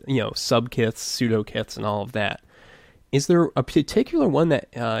sub kits, pseudo kits, and all of that, is there a particular one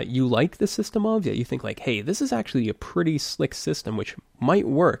that you like the system of, that you think like, hey, this is actually a pretty slick system which might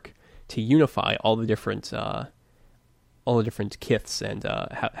work to unify all the different kits and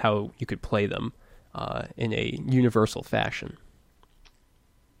how you could play them in a universal fashion?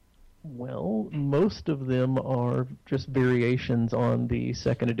 Well, most of them are just variations on the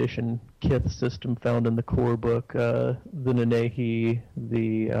second edition kith system found in the core book. The Nanehi,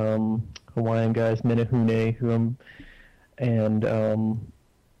 the Hawaiian guys, Menehune, and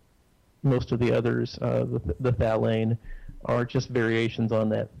most of the others, the Thalane, are just variations on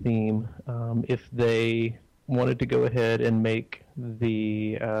that theme. If they wanted to go ahead and make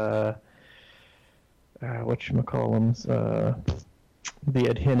the whatchamacallums, the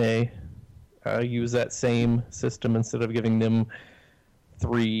Adhene, use that same system instead of giving them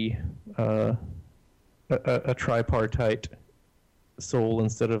three, a tripartite soul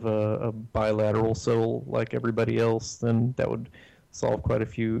instead of a bilateral soul like everybody else, then that would solve quite a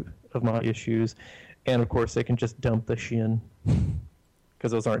few of my issues. And of course, they can just dump the Shin,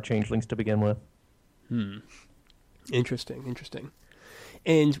 because those aren't changelings to begin with. Interesting.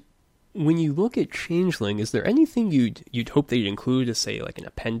 And when you look at Changeling, is there anything you'd hope they'd include as, say, like an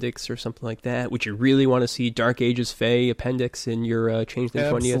appendix or something like that? Would you really want to see Dark Ages Fae appendix in your Changeling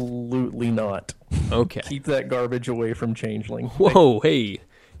 20th? Absolutely not. Okay. Keep that garbage away from Changeling. Whoa, hey,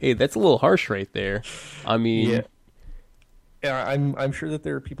 that's a little harsh right there. I mean, Yeah, I'm sure that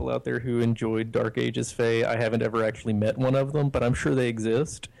there are people out there who enjoyed Dark Ages Fae. I haven't ever actually met one of them, but I'm sure they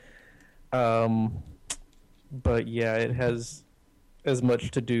exist. But yeah, it has as much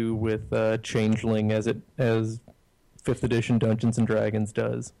to do with Changeling as 5th edition Dungeons and Dragons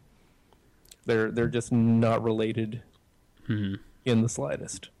does. They're just not related in the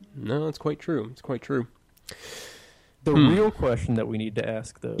slightest. no, it's quite true. The real question that we need to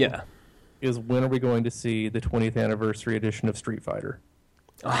ask, though, Yeah. is when are we going to see the 20th anniversary edition of Street Fighter?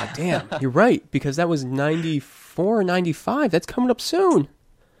 Ah, damn, you're right, because that was 94 or 95. That's coming up soon.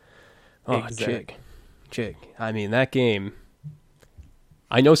 Oh, Exact. Jig. I mean, that game,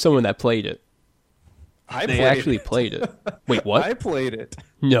 I know someone that played it. They actually played it. Wait, what? I played it.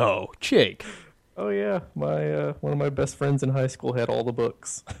 No, Jig. Oh yeah, my one of my best friends in high school had all the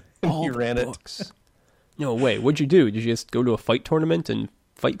books. All he the ran books. No, wait, what'd you do? Did you just go to a fight tournament and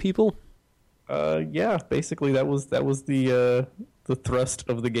fight people? it. Yeah, basically that was the thrust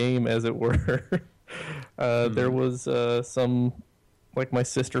of the game, as it were. There was some, like, my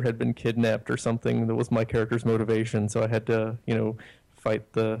sister had been kidnapped or something. That was my character's motivation, so I had to,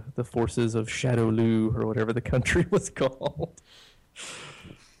 fight the forces of Shadow Lu, or whatever the country was called.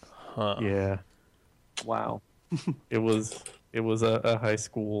 Huh. Yeah, Wow. it was a high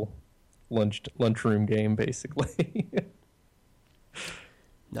school lunchroom game, basically.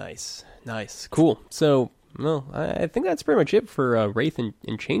 Nice. Cool. So, well, I think that's pretty much it for Wraith and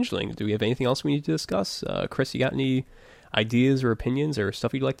Changeling. Do we have anything else we need to discuss? Chris, you got any ideas or opinions or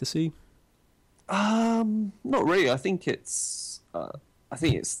stuff you'd like to see? Not really. I think it's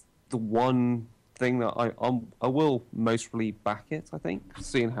the one thing that I will mostly back it. I think,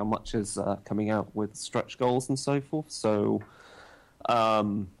 seeing how much is coming out with stretch goals and so forth. So,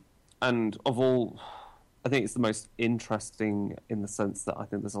 and of all, I think it's the most interesting in the sense that I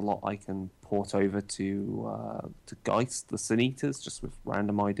think there's a lot I can port over to Geist, the Sin Eaters, just with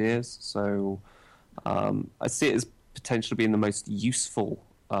random ideas. So I see it as potentially being the most useful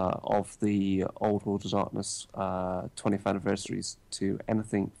of the Old World of Darkness 20th anniversaries to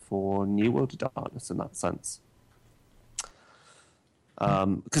anything for New World of Darkness in that sense.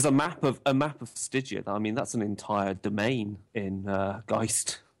 Because a map of Stygia, I mean, that's an entire domain in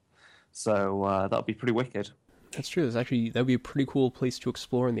Geist. So that would be pretty wicked. That's true. That would be a pretty cool place to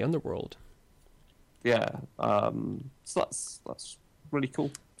explore in the underworld. Yeah. So that's really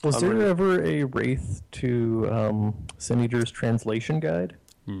cool. Was there ever a Wraith to Sin Eater's translation guide?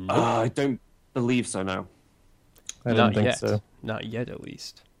 I don't believe so, no. I didn't think yet. so. Not yet, at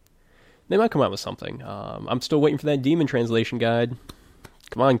least. They might come out with something. I'm still waiting for that demon translation guide.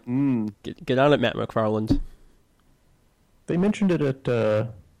 Come on, get on it, Matt McFarland. They mentioned it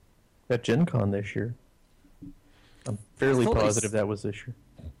at Gen Con this year. I'm fairly positive that was this year.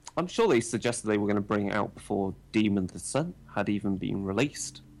 I'm sure they suggested they were going to bring it out before Demon the Sun had even been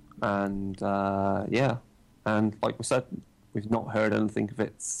released. And, yeah. And like we said, we've not heard anything of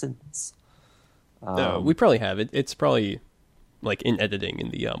it since. We probably have it. It's probably like in editing in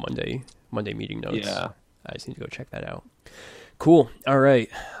the Monday meeting notes. Yeah. I just need to go check that out. Cool. All right.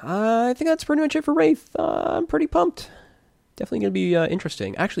 I think that's pretty much it for Wraith. I'm pretty pumped. Definitely going to be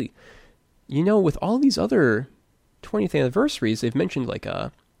interesting. Actually, with all these other 20th anniversaries, they've mentioned like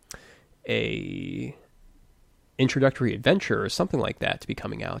a introductory adventure or something like that to be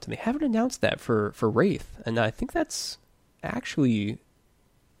coming out, and they haven't announced that for Wraith, and I think that's actually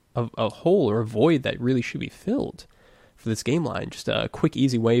a hole or a void that really should be filled for this game line. Just a quick,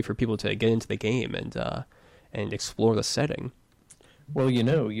 easy way for people to get into the game and explore the setting. Well,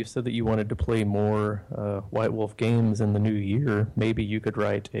 you said that you wanted to play more White Wolf games in the new year. Maybe you could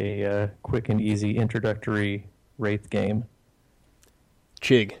write a quick and easy introductory Wraith game.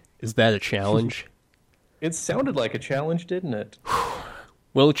 Chig, is that a challenge? It sounded like a challenge, didn't it?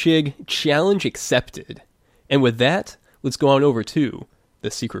 Well, Chig, challenge accepted. And with that, let's go on over to the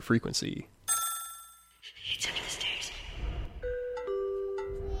secret frequency. It's under the stairs. I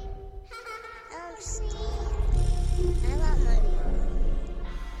want my mom.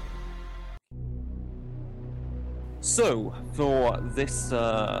 So, for this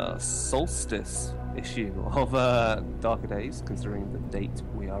solstice issue of Darker Days, considering the date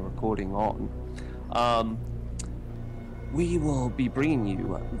we are recording on, we will be bringing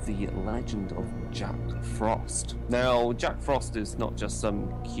you the legend of Jack Frost. Now, Jack Frost is not just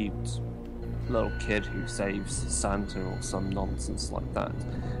some cute little kid who saves Santa or some nonsense like that.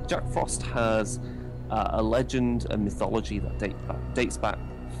 Jack Frost has a legend, a mythology that dates back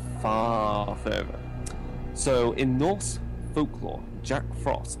far further. So, in Norse folklore, Jack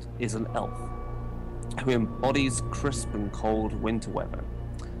Frost is an elf who embodies crisp and cold winter weather,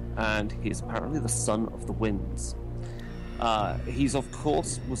 and he is apparently the son of the winds. He's of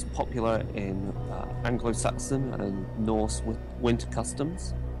course was popular in Anglo-Saxon and Norse winter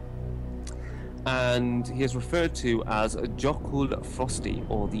customs, and he is referred to as Jokul Frosti,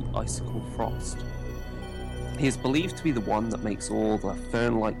 or the Icicle Frost. He is believed to be the one that makes all the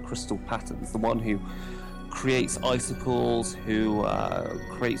fern-like crystal patterns, the one who creates icicles, who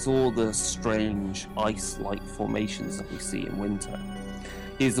creates all the strange ice-like formations that we see in winter.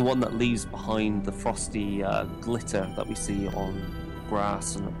 He's the one that leaves behind the frosty glitter that we see on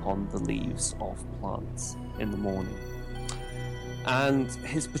grass and upon the leaves of plants in the morning. And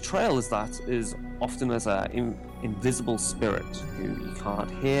his portrayal as that is often as an invisible spirit who you can't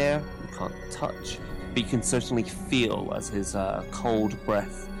hear, you can't touch, but you can certainly feel as his cold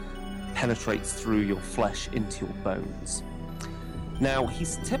breath penetrates through your flesh into your bones. Now,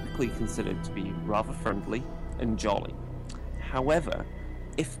 he's typically considered to be rather friendly and jolly. However,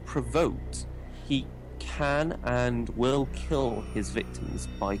 if provoked, he can and will kill his victims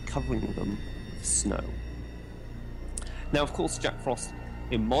by covering them with snow. Now, of course, Jack Frost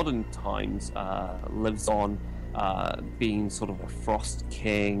in modern times lives on being sort of a Frost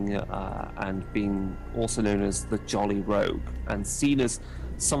King and being also known as the Jolly Rogue, and seen as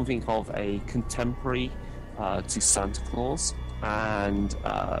something of a contemporary to Santa Claus, and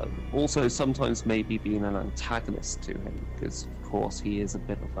also sometimes maybe being an antagonist to him, because of course he is a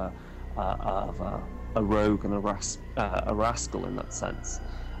bit of a rogue and a rascal in that sense.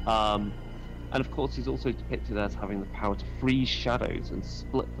 And of course he's also depicted as having the power to freeze shadows and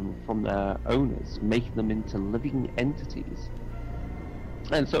split them from their owners, making them into living entities.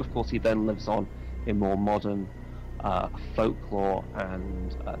 And so of course he then lives on in more modern folklore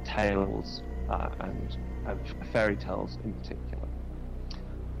and tales and fairy tales in particular.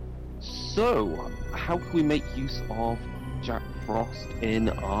 So, how can we make use of Jack Frost in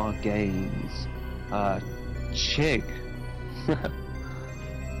our games? Chig.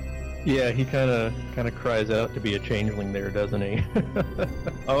 Yeah, he kind of cries out to be a changeling there, doesn't he?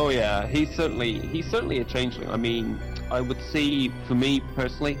 Oh yeah, he's certainly a changeling. I mean, I would see, for me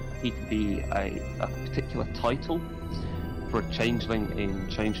personally, he could be a particular title for a changeling in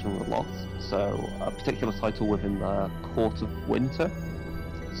Changeling the Lost. So a particular title within the Court of Winter.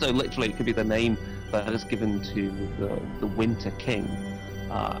 So literally, it could be the name that is given to the Winter King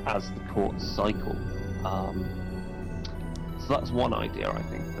as the court cycle. So that's one idea, I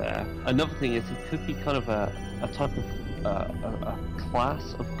think, there. Another thing is it could be kind of a type of a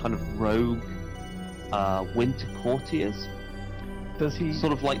class of kind of rogue winter courtiers. Does he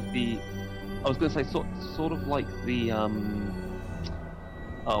sort of like the I was going to say sort of like the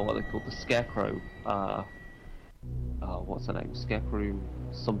what are they called, the Scarecrow. What's her name? Scarecrow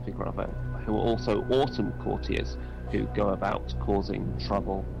something or other, who are also autumn courtiers who go about causing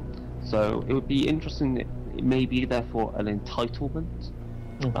trouble. So it would be interesting. It may be therefore an entitlement.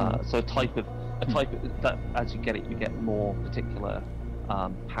 So a type of that, as you get it, you get more particular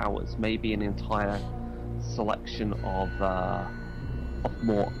powers. Maybe an entire selection of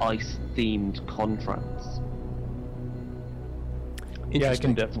more ice-themed contracts. Yeah, I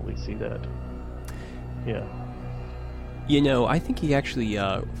can definitely see that. Yeah. You know, I think he actually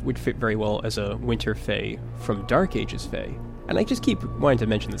would fit very well as a Winter Fae from Dark Ages Fae. And I just keep wanting to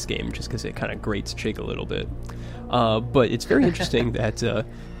mention this game just because it kind of grates Jake a little bit. But it's very interesting that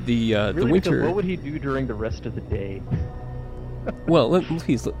the Winter... What would he do during the rest of the day? Well,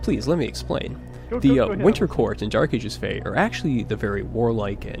 please, let me explain. The Winter Court and Dark Ages Fae are actually the very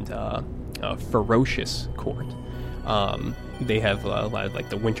warlike and ferocious court. They have a lot of like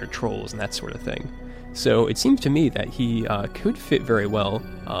the winter trolls and that sort of thing. So it seems to me that he could fit very well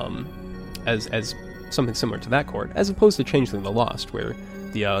as something similar to that court, as opposed to Changeling the Lost, where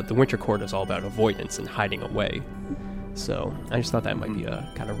the Winter Court is all about avoidance and hiding away. So I just thought that might be a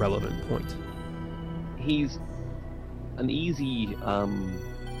kind of relevant point. He's an easy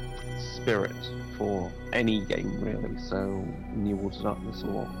spirit for any game, really. So New World of Darkness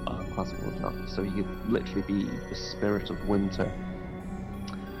or Classic World of Darkness. So he could literally be the spirit of winter.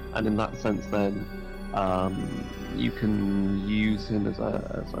 And in that sense, then you can use him as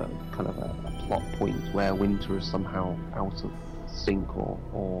a kind of a plot point where winter is somehow out of sync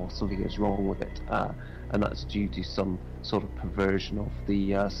or something is wrong with it, and that's due to some sort of perversion of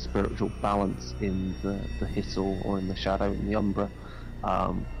the spiritual balance in the Hissel or in the Shadow, in the Umbra,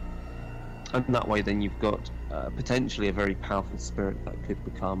 and that way then you've got potentially a very powerful spirit that could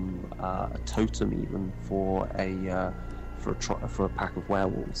become a totem even for a pack of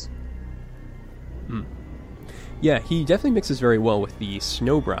werewolves. Yeah, he definitely mixes very well with the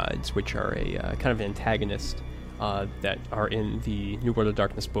Snowbrides, which are a kind of antagonist that are in the New World of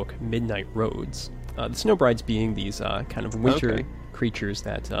Darkness book Midnight Roads. The Snowbrides being these kind of winter creatures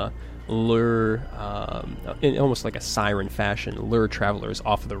that lure, in almost like a siren fashion, lure travelers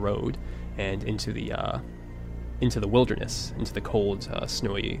off of the road and into the wilderness, into the cold,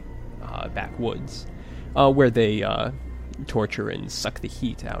 snowy backwoods, where they torture and suck the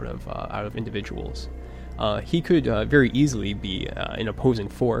heat out of individuals. He could very easily be an opposing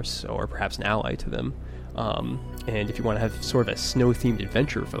force, or perhaps an ally to them. And if you want to have sort of a snow-themed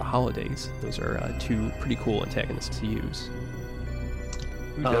adventure for the holidays, those are two pretty cool antagonists to use.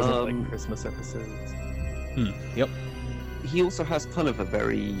 Who doesn't like Christmas episodes? Yep. He also has kind of a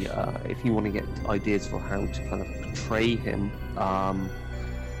very, if you want to get ideas for how to kind of portray him,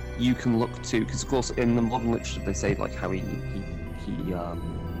 you can look to, because of course in the modern literature they say like how he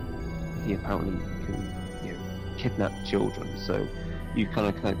apparently can kidnap children. So you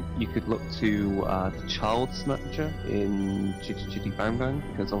you could look to the Child Snatcher in Chitty Chitty Bang Bang,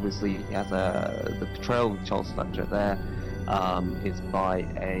 because obviously he has the portrayal of the Child Snatcher there is by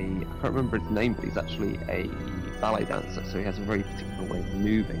I can't remember his name, but he's actually a ballet dancer, so he has a very particular way of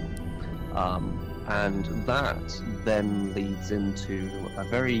moving. And that then leads into a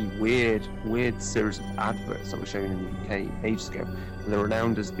very weird series of adverts that were shown in the UK ages ago. They're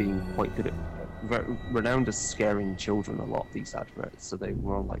renowned as being quite good at, renowned as scaring children a lot, these adverts. So they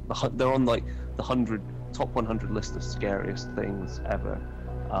were on like they're on like the top 100 list of scariest things ever.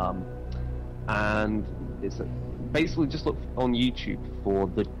 And it's basically just look on YouTube for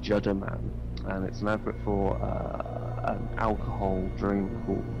the Judder Man, and it's an advert for an alcohol drink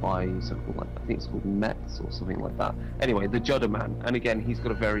called I think it's called Metz or something like that. Anyway, the Judder Man, and again he's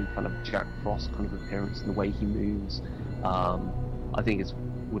got a very kind of Jack Frost kind of appearance in the way he moves. I think it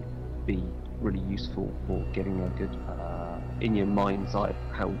would be really useful for getting a good in your mind's eye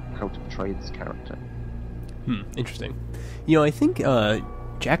how to portray this character. Interesting. You know, I think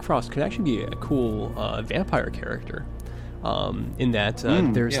Jack Frost could actually be a cool vampire character. In that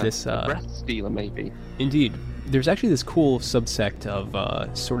there's this Breath Stealer, maybe. Indeed. There's actually this cool subsect of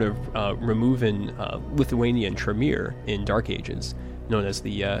sort of removing Lithuanian Tremere in Dark Ages, known as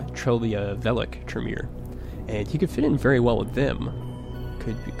the Trelia Velik Tremere. And he could fit in very well with them.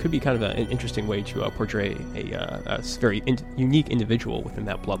 Could be kind of an interesting way to portray a very unique individual within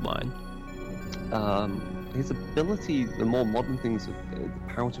that bloodline. His ability, the more modern things, the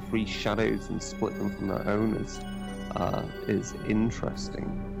power to free shadows and split them from their owners, is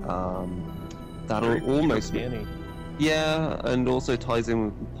interesting. That'll almost Yeah, and also ties in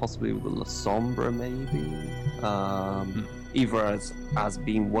with possibly with the La Sombra, maybe. either as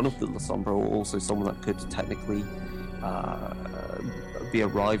being one of the Lasombra or also someone that could technically be a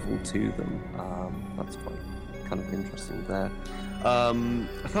rival to them. That's quite kind of interesting there. I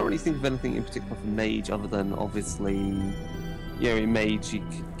can't really think of anything in particular for mage other than obviously, in mage you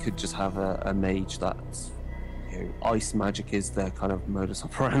could just have a mage that's, ice magic is their kind of modus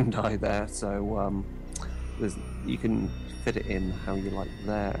operandi there, so you can fit it in how you like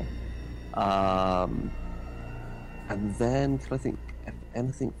there. And then, can I think of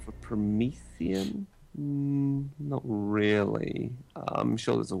anything for Promethean? Not really. I'm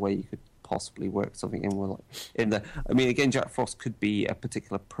sure there's a way you could possibly work something in there. I mean, again, Jack Frost could be a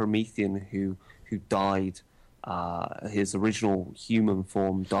particular Promethean who died. His original human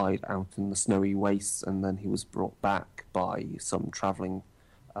form died out in the snowy wastes, and then he was brought back by some traveling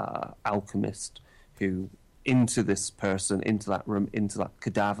alchemist who, into this person, into that room, into that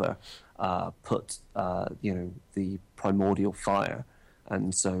cadaver, put the primordial fire,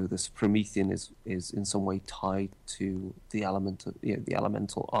 and so this Promethean is in some way tied to the element of, the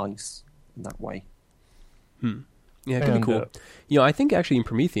elemental ice in that way. Yeah, it could be cool. I think actually in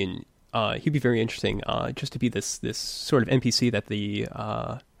Promethean, he'd be very interesting, just to be this sort of NPC that the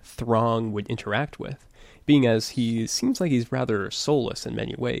Throng would interact with. Being as he seems like he's rather soulless in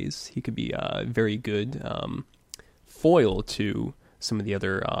many ways, he could be a very good foil to some of the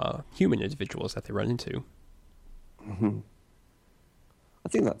other human individuals that they run into. Mm-hmm. I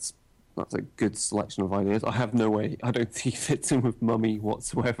think that's a good selection of ideas. I have no way. I don't think he fits in with Mummy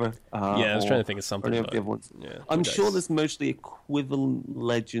whatsoever. I was trying to think of something. Any of the other ones. Yeah, I'm sure there's mostly equivalent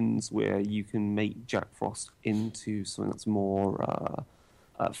legends where you can make Jack Frost into something that's more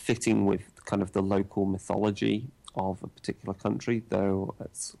fitting with kind of the local mythology of a particular country, though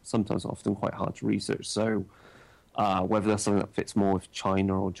it's sometimes often quite hard to research. So whether there's something that fits more with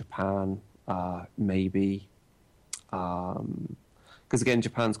China or Japan, maybe. Because again,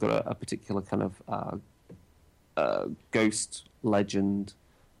 Japan's got a particular kind of ghost legend,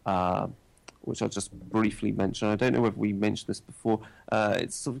 which I'll just briefly mention. I don't know whether we mentioned this before.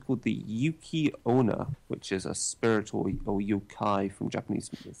 It's something called the Yuki Onna, which is a spirit or yokai from Japanese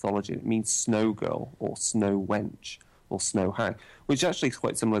mythology. It means snow girl or snow wench or snow hag, which actually is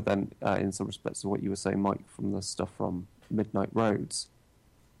quite similar then in some respects to what you were saying, Mike, from the stuff from Midnight Roads.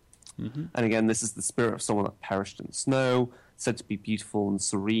 Mm-hmm. And again, this is the spirit of someone that perished in snow, said to be beautiful and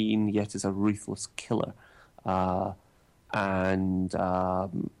serene, yet is a ruthless killer. That's kind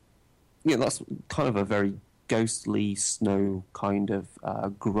of a very ghostly snow kind of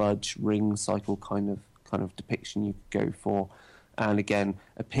grudge ring cycle kind of depiction you could go for. And again,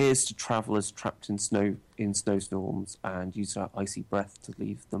 appears to travelers trapped in snowstorms and use her icy breath to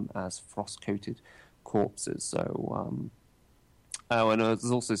leave them as frost-coated corpses. So, and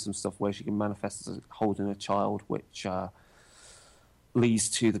there's also some stuff where she can manifest as holding a child, which leads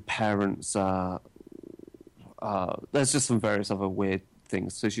to the parents. There's just some various other weird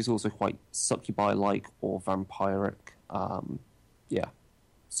things. So she's also quite succubi-like or vampiric.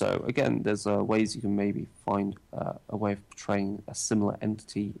 So again, there's ways you can maybe find a way of portraying a similar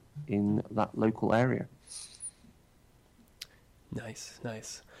entity in that local area. Nice.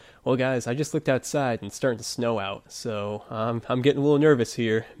 Well, guys, I just looked outside and it's starting to snow out, so I'm getting a little nervous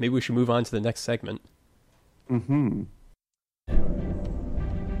here. Maybe we should move on to the next segment. Mm-hmm.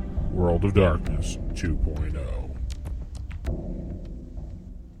 World of Darkness 2.0.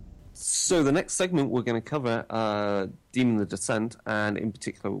 So the next segment we're going to cover Demon the Descent, and in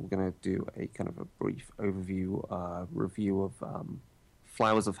particular we're going to do a kind of a brief overview review of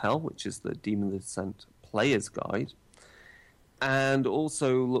Flowers of Hell, which is the Demon the Descent Player's Guide, and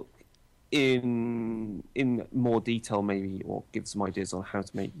also look in more detail maybe, or give some ideas on how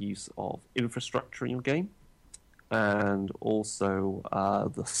to make use of infrastructure in your game, and also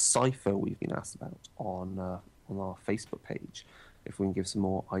the cipher we've been asked about on our Facebook page, if we can give some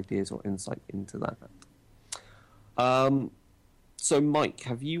more ideas or insight into that. So, Mike,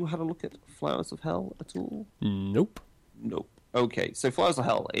 have you had a look at Flowers of Hell at all? Nope. Okay, so Flowers of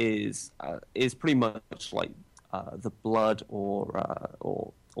Hell is pretty much like the Blood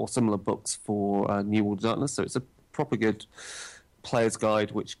or similar books for New World of Darkness. So it's a proper good player's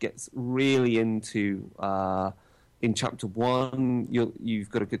guide, which gets really into in chapter 1. You've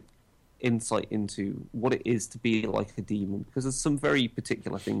got a good insight into what it is to be like a demon, because there's some very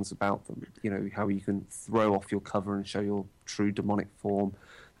particular things about them. How you can throw off your cover and show your true demonic form,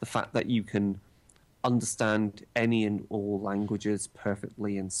 the fact that you can understand any and all languages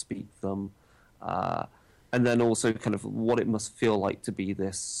perfectly and speak them, and then also kind of what it must feel like to be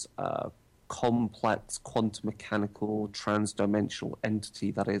this complex quantum mechanical transdimensional entity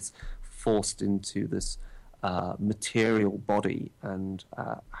that is forced into this material body and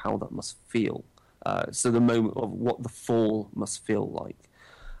how that must feel. So the moment of what the fall must feel like.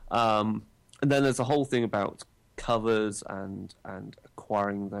 And then there's a whole thing about covers and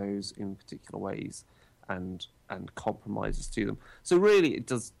acquiring those in particular ways and compromises to them. So really, it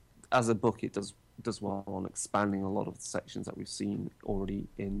does, as a book, it does well on expanding a lot of the sections that we've seen already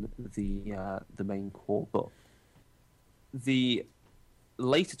in the main core book. The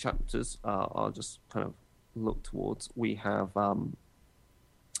later chapters I'll just kind of look towards. We have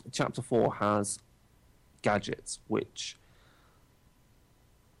chapter 4 has gadgets, which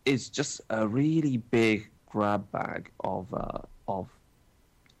is just a really big grab bag of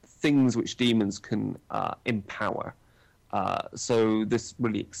things which demons can empower. So this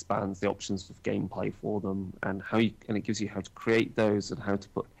really expands the options of gameplay for them, and it gives you how to create those and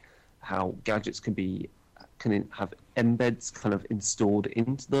how gadgets can have embeds kind of installed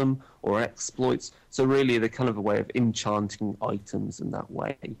into them or exploits. So really, they're kind of a way of enchanting items in that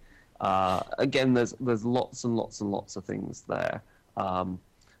way. Again, there's lots and lots and lots of things there,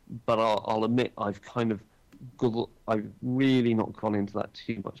 but I'll admit I've really not gone into that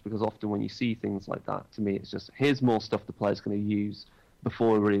too much, because often when you see things like that, to me it's just, here's more stuff the player's going to use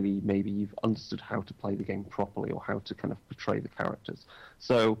before really maybe you've understood how to play the game properly or how to kind of portray the characters.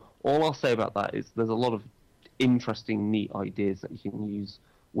 So all I'll say about that is there's a lot of interesting, neat ideas that you can use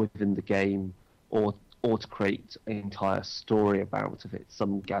within the game or to create an entire story about if it's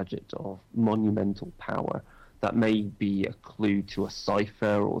some gadget of monumental power that may be a clue to a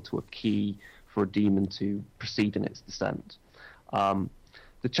cipher or to a key for a demon to proceed in its descent.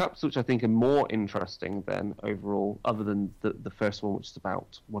 The chapters which I think are more interesting than overall, other than the first one, which is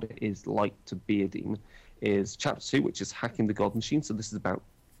about what it is like to be a demon, is chapter 2, which is hacking the God Machine. So this is about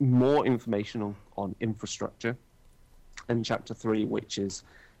more information on infrastructure. And chapter 3, which is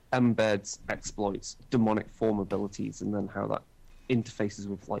embeds, exploits, demonic form abilities, and then how that interfaces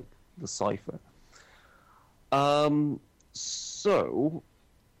with like the cipher. So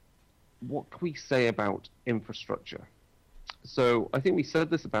what can we say about infrastructure? So I think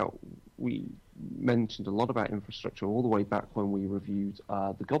we mentioned a lot about infrastructure all the way back when we reviewed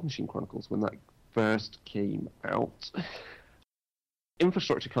the God Machine Chronicles, when that first came out.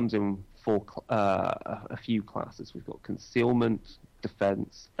 Infrastructure comes in for a few classes. We've got concealment,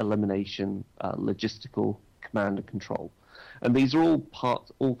 defense, elimination, logistical, command and control. And these are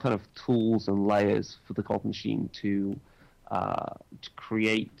all kind of tools and layers for the God Machine to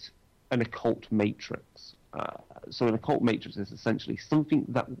create an occult matrix. So an occult matrix is essentially something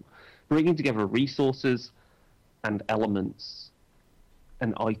that bringing together resources and elements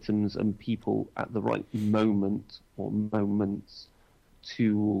and items and people at the right moment or moments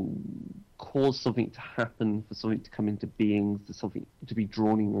to cause something to happen, for something to come into being, for something to be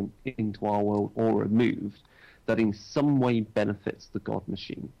drawn into our world or removed, that in some way benefits the God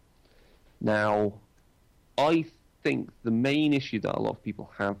Machine. Now, I think the main issue that a lot of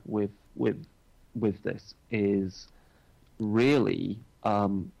people have with this is really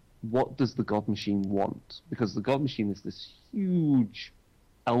what does the God Machine want? Because the God Machine is this huge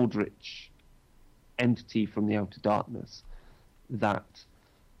eldritch entity from the outer darkness that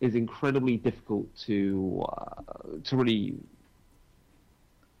is incredibly difficult to really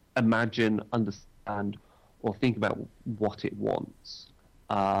imagine, understand, or think about what it wants.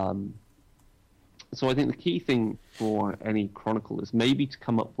 So I think the key thing for any chronicle is maybe to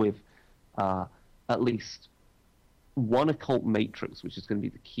come up with at least one occult matrix, which is going to be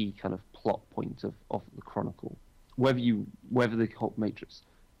the key kind of plot point of the chronicle. Whether the occult matrix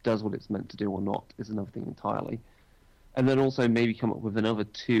does what it's meant to do or not is another thing entirely. And then also maybe come up with another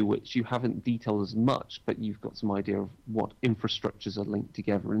two which you haven't detailed as much, but you've got some idea of what infrastructures are linked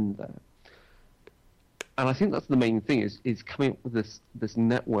together in there. And I think that's the main thing, is coming up with this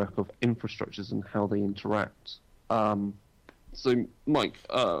network of infrastructures and how they interact. So, Mike,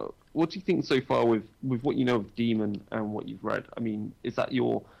 what do you think so far with what you know of Demon and what you've read? I mean, is that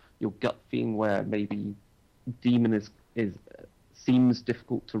your gut feeling where maybe Demon seems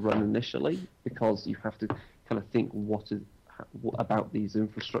difficult to run initially because you have to kind of think what about these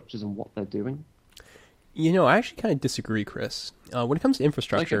infrastructures and what they're doing? You know, I actually kind of disagree, Chris. When it comes to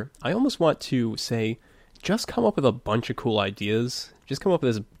infrastructure, I almost want to say, just come up with a bunch of cool ideas. Just come up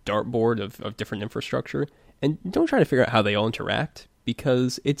with this dartboard of different infrastructure, and don't try to figure out how they all interact,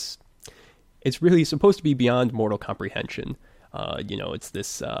 because it's really supposed to be beyond mortal comprehension. It's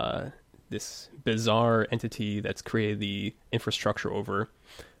this bizarre entity that's created the infrastructure over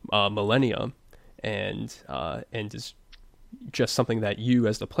millennia, and is just something that you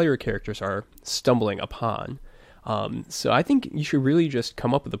as the player characters are stumbling upon. So I think you should really just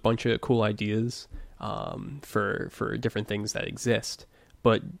come up with a bunch of cool ideas, for different things that exist.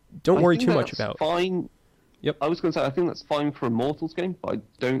 But don't I worry think too much that's about. Fine. Yep. I was going to say I think that's fine for a Mortals game, but I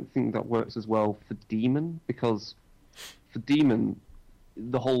don't think that works as well for Demon, because for Demon,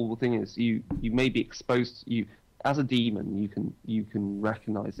 the whole thing is you may be exposed. You as a demon, you can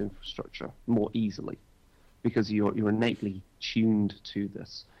recognize infrastructure more easily because you're innately tuned to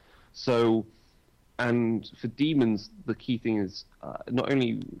this. So, and for demons, the key thing is not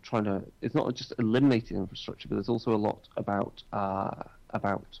only it's not just eliminating infrastructure, but there's also a lot about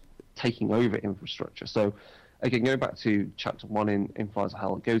taking over infrastructure. So, again, going back to chapter 1 in Fires of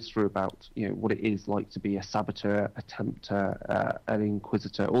Hell, it goes through about what it is like to be a saboteur, a tempter, an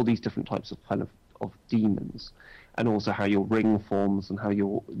inquisitor, all these different types of kind of demons, and also how your ring forms and how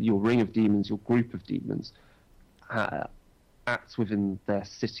your ring of demons, your group of demons, acts within their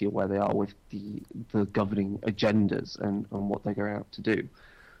city or where they are with the governing agendas and what they're going out to do.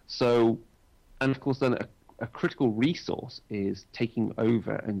 So, and of course, then a critical resource is taking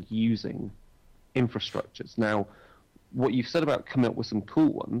over and using infrastructures. Now, what you've said about coming up with some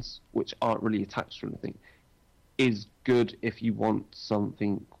cool ones, which aren't really attached to anything, is good if you want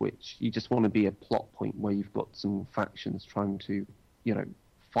something which you just want to be a plot point where you've got some factions trying to,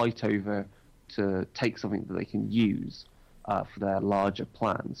 fight over to take something that they can use for their larger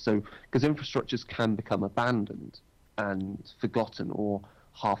plans. So, because infrastructures can become abandoned and forgotten or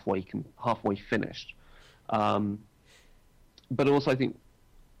halfway finished. But also, I think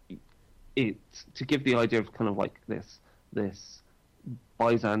to give the idea of kind of like this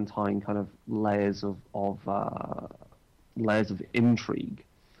Byzantine kind of layers of intrigue,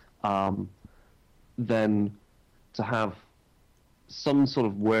 then to have some sort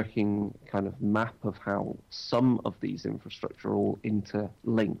of working kind of map of how some of these infrastructure are all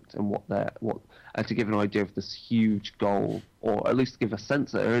interlinked and and to give an idea of this huge goal, or at least give a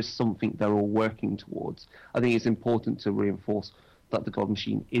sense that there is something they're all working towards. I think it's important to reinforce that the God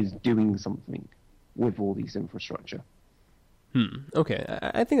Machine is doing something with all these infrastructure. Okay,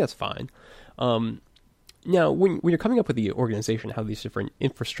 I think that's fine. Now, when you're coming up with the organization, how these different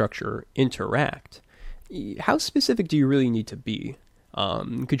infrastructure interact, how specific do you really need to be?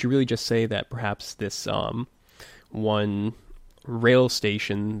 Could you really just say that perhaps this one rail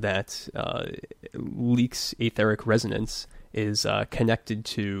station that leaks etheric resonance is connected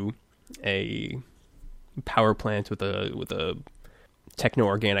to a power plant with a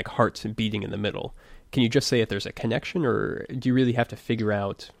techno-organic heart beating in the middle? Can you just say that there's a connection, or do you really have to figure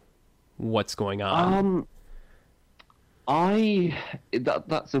out what's going on?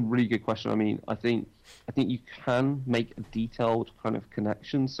 That's a really good question. I mean, I think you can make a detailed kind of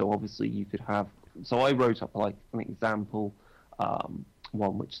connection. So obviously you could have. So I wrote up like an example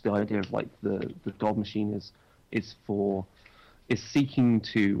one, which the idea of like the God Machine is seeking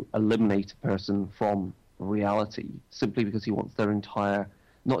to eliminate a person from reality simply because he wants their entire,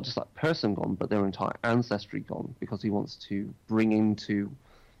 not just that person gone, but their entire ancestry gone, because he wants to bring into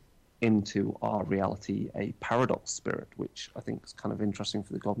our reality a paradox spirit, which I think is kind of interesting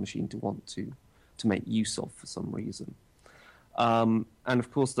for the God Machine to want to make use of for some reason. And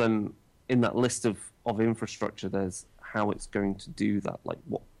of course, then in that list of infrastructure, there's how it's going to do that, like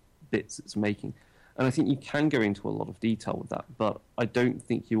what bits it's making. And I think you can go into a lot of detail with that, but I don't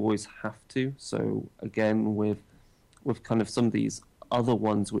think you always have to. So again, with kind of some of these other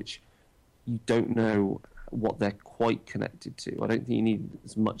ones which you don't know what they're quite connected to, I don't think you need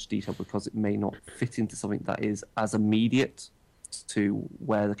as much detail because it may not fit into something that is as immediate to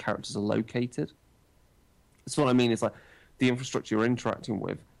where the characters are located. So what I mean is like the infrastructure you're interacting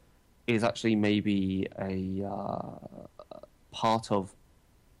with is actually maybe a part of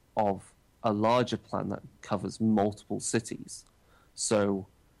a larger plan that covers multiple cities. So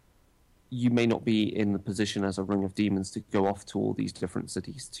you may not be in the position as a Ring of Demons to go off to all these different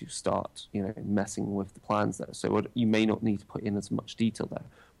cities to start, messing with the plans there. So you may not need to put in as much detail there.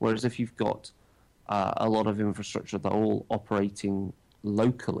 Whereas if you've got a lot of infrastructure that are all operating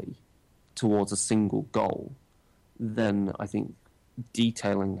locally towards a single goal, then I think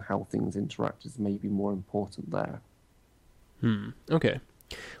detailing how things interact is maybe more important there. Okay.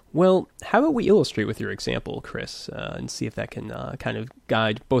 Well, how about we illustrate with your example, Chris, and see if that can kind of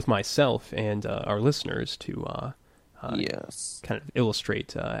guide both myself and our listeners to yes, kind of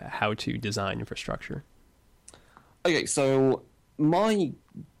illustrate how to design infrastructure. Okay, so my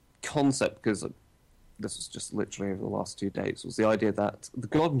concept, because this was just literally over the last 2 days, was the idea that the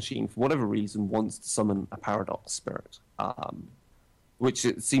God Machine, for whatever reason, wants to summon a paradox spirit, which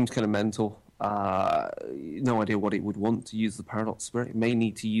it seems kind of mental. No idea what it would want to use the paradox spirit. It may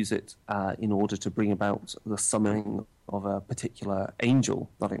need to use it in order to bring about the summoning of a particular angel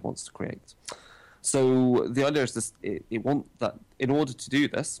that it wants to create. So the idea is this: it want that in order to do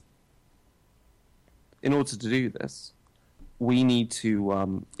this, we need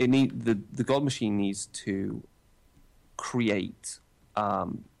to the God Machine needs to create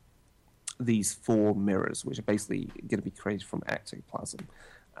these 4 mirrors, which are basically going to be created from ectoplasm,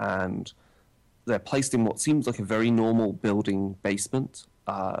 and they're placed in what seems like a very normal building basement,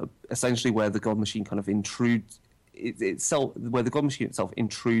 essentially where the God Machine kind of intrudes itself, where the God Machine itself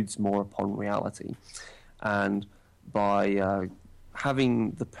intrudes more upon reality, and by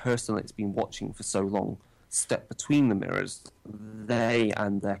having the person that's been watching for so long step between the mirrors, they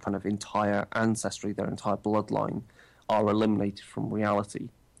and their kind of entire ancestry, their entire bloodline, are eliminated from reality.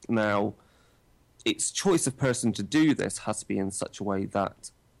 Now, its choice of person to do this has to be in such a way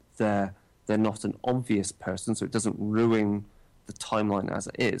that they're not an obvious person, so it doesn't ruin the timeline as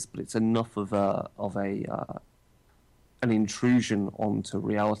it is, but it's enough of an intrusion onto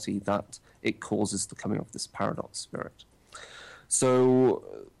reality that it causes the coming of this paradox spirit. So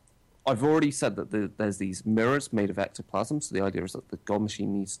I've already said that there's these mirrors made of ectoplasm, so the idea is that the God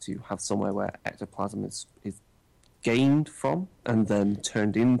Machine needs to have somewhere where ectoplasm is gained from and then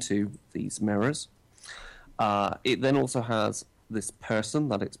turned into these mirrors. It then also has this person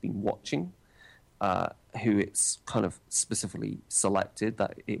that it's been watching, who it's kind of specifically selected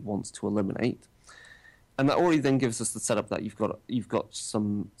that it wants to eliminate. And that already then gives us the setup that you've got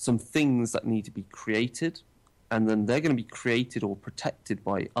some things that need to be created, and then they're going to be created or protected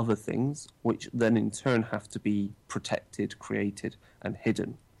by other things, which then in turn have to be protected, created, and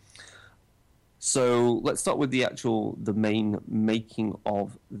hidden. So let's start with the main making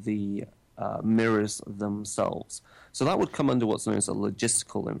of the mirrors themselves. So that would come under what's known as a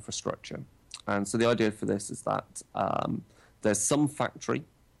logistical infrastructure. And so the idea for this is that there's some factory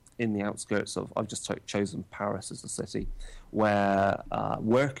in the outskirts of, I've just chosen Paris as a city, where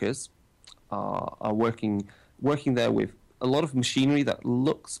workers are working there with a lot of machinery that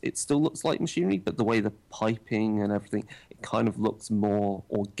still looks like machinery, but the way the piping and everything, it kind of looks more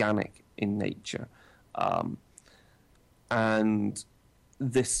organic in nature. And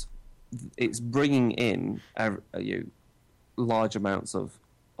it's bringing in large amounts of,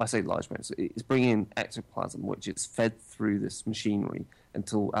 I say large amounts, it's bringing in ectoplasm, which it's fed through this machinery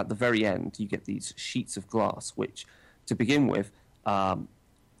until at the very end you get these sheets of glass, which to begin with,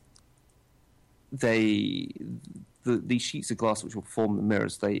 these sheets of glass which will form the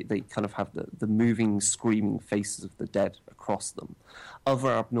mirrors, they kind of have the moving, screaming faces of the dead across them.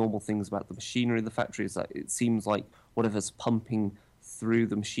 Other abnormal things about the machinery of the factory is that it seems like whatever's pumping through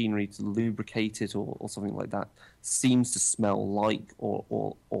the machinery to lubricate it or something like that seems to smell like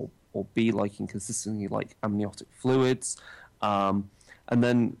or be like inconsistently like amniotic fluids. And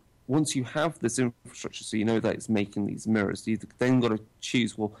then once you have this infrastructure, so you know that it's making these mirrors, you've then got to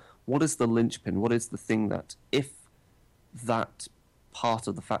choose, well, what is the linchpin? What is the thing that if that part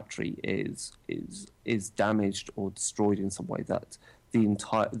of the factory is damaged or destroyed in some way, that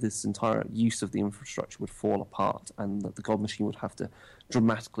this entire use of the infrastructure would fall apart, and that the God Machine would have to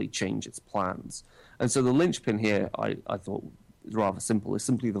dramatically change its plans. And so the linchpin here, I thought, rather simple, is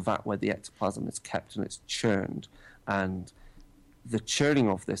simply the vat where the ectoplasm is kept and it's churned, and the churning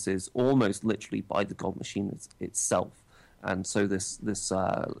of this is almost literally by the God Machine itself. And so this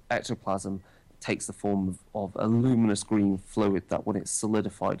ectoplasm takes the form of a luminous green fluid that, when it's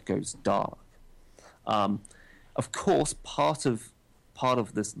solidified, goes dark. Of course, part of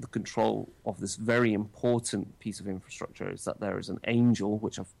this, the control of this very important piece of infrastructure, is that there is an angel,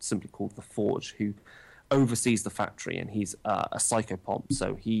 which I've simply called the Forge, who oversees the factory, and he's a psychopomp,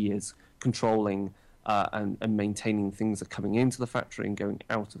 so he is controlling and maintaining things that are coming into the factory and going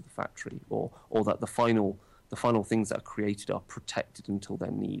out of the factory, or that the final things that are created are protected until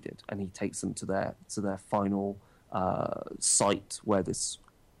they're needed, and he takes them to their final site where this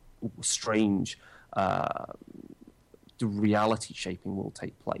strange reality shaping will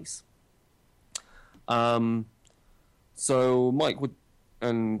take place. So, Mike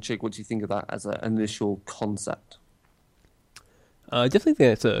and Chig, what do you think of that as an initial concept? I definitely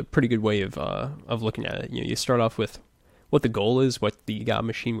think that's a pretty good way of looking at it. You start off with what the goal is, what the God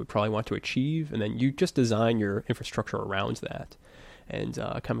Machine would probably want to achieve, and then you just design your infrastructure around that, and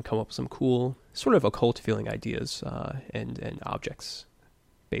kind of come up with some cool, sort of occult feeling ideas and objects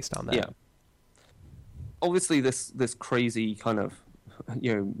based on that. Yeah. Obviously, this crazy kind of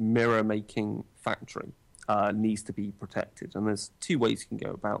mirror making factory needs to be protected, and there's two ways you can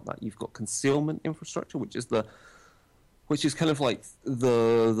go about that. You've got concealment infrastructure, which is kind of like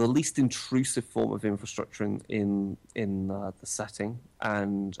the least intrusive form of infrastructure in the setting,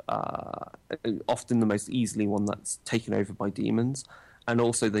 and often the most easily one that's taken over by demons. And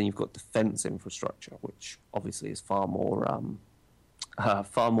also then you've got defense infrastructure, which obviously is far more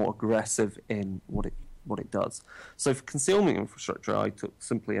aggressive in what it does. So for concealment infrastructure, I took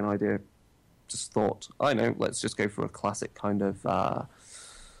simply an idea, just thought, I know, let's just go for a classic kind of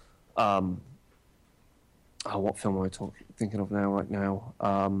what film am I thinking of right now?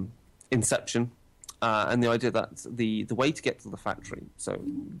 Inception. And the idea that the way to get to the factory, so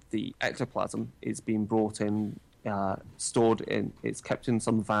the ectoplasm is being brought in, stored in, it's kept in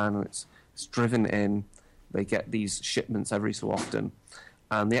some van, and it's driven in. They get these shipments every so often,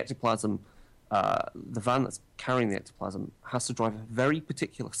 and the ectoplasm, the van that's carrying the ectoplasm has to drive a very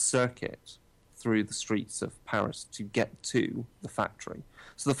particular circuit through the streets of Paris to get to the factory.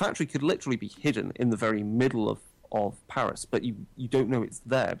 So the factory could literally be hidden in the very middle of Paris, but you don't know it's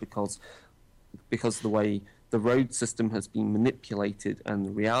there because the way the road system has been manipulated and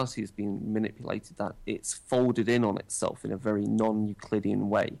the reality has been manipulated, that it's folded in on itself in a very non-Euclidean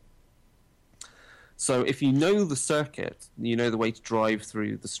way. So if you know the circuit, you know the way to drive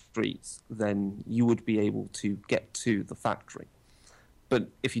through the streets, then you would be able to get to the factory. But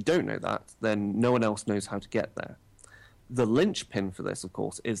if you don't know that, then no one else knows how to get there. The linchpin for this, of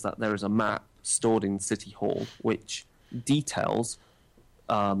course, is that there is a map stored in City Hall which details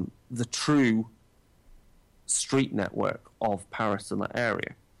the true street network of Paris and that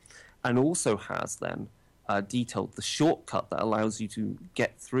area, and also has then detailed the shortcut that allows you to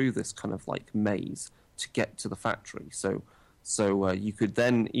get through this kind of like maze to get to the factory. So you could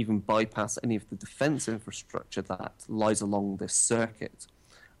then even bypass any of the defense infrastructure that lies along this circuit.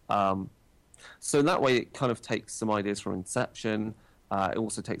 So in that way, it kind of takes some ideas from Inception. It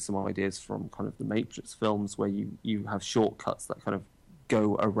also takes some ideas from kind of the Matrix films, where you have shortcuts that kind of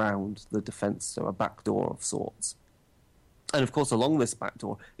go around the defense, so a backdoor of sorts. And of course, along this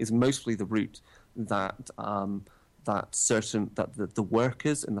backdoor is mostly the route that the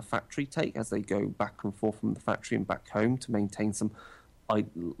workers in the factory take as they go back and forth from the factory and back home to maintain some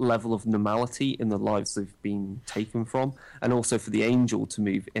level of normality in the lives they've been taken from, and also for the Angel to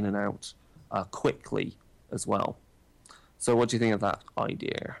move in and out quickly as well. So what do you think of that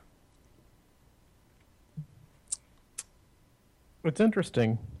idea? It's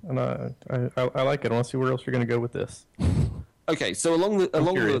interesting, and I like it. I want to see where else you're going to go with this. Okay, so along the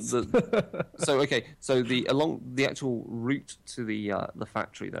actual route to the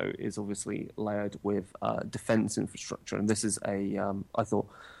factory, though, is obviously layered with defense infrastructure, and this is I thought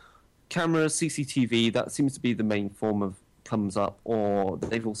cameras, CCTV, that seems to be the main form of comes up, or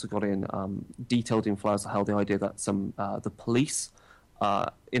they've also got in detailed in Flowers of Hell the idea that the police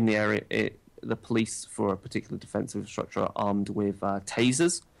in the area. The police for a particular defense infrastructure are armed with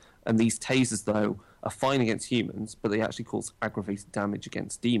tasers, and these tasers, though, are fine against humans, but they actually cause aggravated damage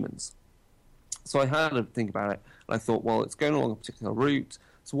against demons. So I had to think about it, and I thought, well, it's going along a particular route,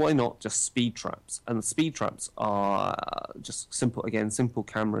 so why not just speed traps? And the speed traps are just simple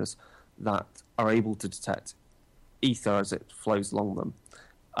cameras that are able to detect ether as it flows along them.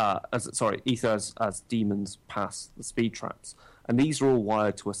 Ether as demons pass the speed traps. And these are all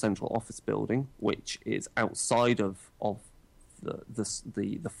wired to a central office building, which is outside of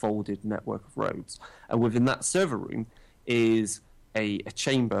the folded network of roads. And within that server room is a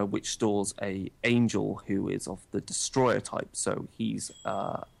chamber which stores a Angel who is of the destroyer type. So he's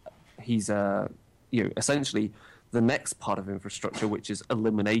essentially the next part of infrastructure, which is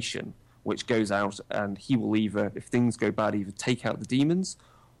elimination, which goes out, and he will either, if things go bad, either take out the demons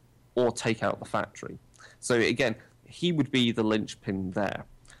or take out the factory. So again, he would be the linchpin there.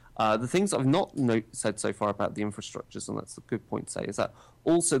 The things I've not said so far about the infrastructures, and that's a good point to say, is that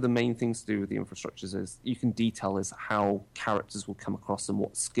also the main things to do with the infrastructures is you can detail is how characters will come across and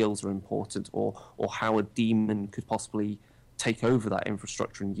what skills are important, or how a demon could possibly take over that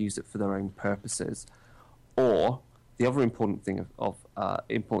infrastructure and use it for their own purposes. Or the other important thing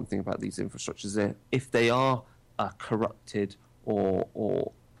about these infrastructures is if they are corrupted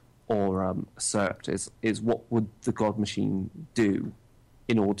or usurped, is what would the God Machine do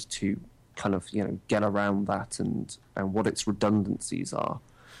in order to kind of get around that, and what its redundancies are.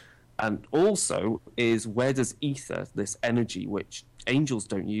 And also is, where does ether, this energy which angels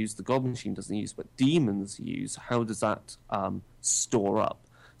don't use, the God Machine doesn't use, but demons use, how does that store up?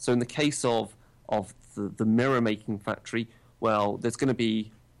 So in the case of the mirror making factory, well, there's going to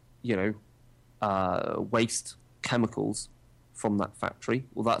be waste chemicals from that factory.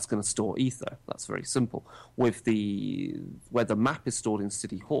 Well, that's going to store ether. That's very simple. Where the map is stored in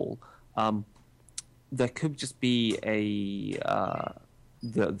City Hall, there could just be the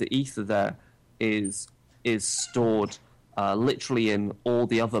ether there is stored literally in all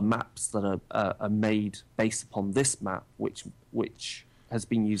the other maps that are made based upon this map, which has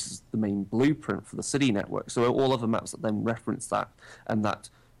been used as the main blueprint for the city network. So all other maps that then reference that and that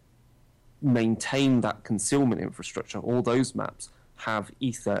maintain that concealment infrastructure, all those maps have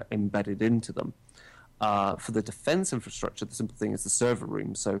Ether embedded into them. For the defense infrastructure, the simple thing is the server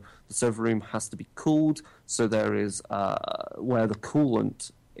room. So the server room has to be cooled. So there is where the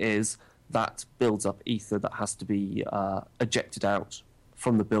coolant is, that builds up Ether that has to be ejected out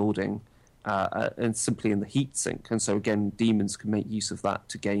from the building and simply in the heat sink. And so again, demons can make use of that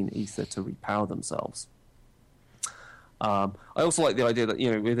to gain Ether to repower themselves. I also like the idea that,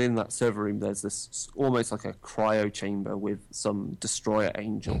 within that server room, there's this almost like a cryo chamber with some destroyer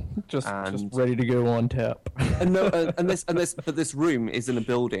angel, just ready to go on tap. But this room is in a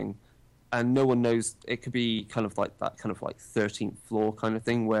building, and no one knows. It could be kind of like that, kind of like 13th floor kind of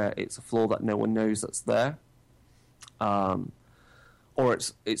thing, where it's a floor that no one knows that's there, or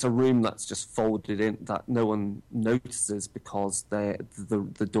it's a room that's just folded in that no one notices because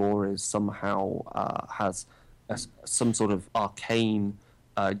the door is somehow has some sort of arcane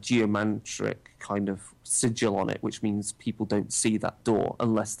geometric kind of sigil on it, which means people don't see that door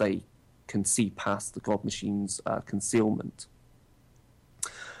unless they can see past the God Machine's concealment.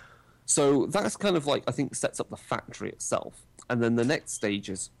 So that's kind of like, I think, sets up the factory itself. And then the next stage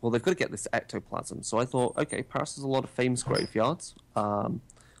is, well, they've got to get this ectoplasm. So I thought, okay, Paris has a lot of famous graveyards.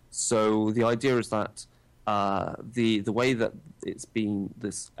 So the idea is that the way that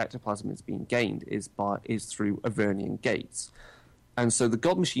this ectoplasm is being gained is through Avernian gates. And so the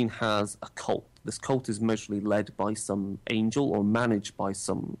God Machine has a cult. This cult is mostly led by some angel or managed by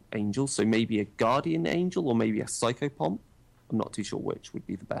some angel. So maybe a guardian angel or maybe a psychopomp. I'm not too sure which would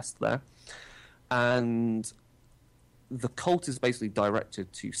be the best there. And the cult is basically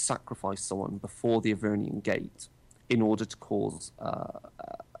directed to sacrifice someone before the Avernian gate in order to cause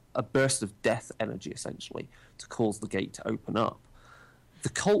a burst of death energy, essentially, to cause the gate to open up. The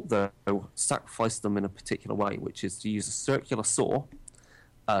cult, though, sacrificed them in a particular way, which is to use a circular saw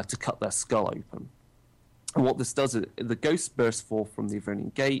to cut their skull open. And what this does is the ghosts burst forth from the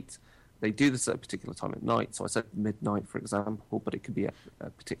Avernian gate. They do this at a particular time at night. So I said midnight, for example, but it could be at a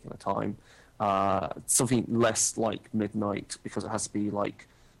particular time. Something less like midnight, because it has to be like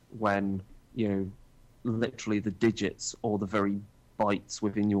when, literally the digits or the very bytes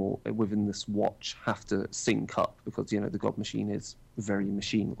within this watch have to sync up, because the God Machine is very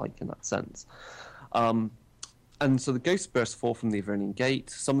machine-like in that sense. And so the ghosts burst forth from the Avernian gate.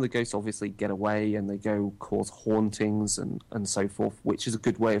 Some of the ghosts obviously get away and they go cause hauntings and so forth, which is a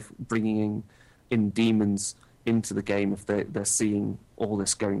good way of bringing in demons into the game if they're seeing all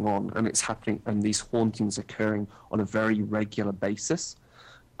this going on and it's happening, and these hauntings occurring on a very regular basis.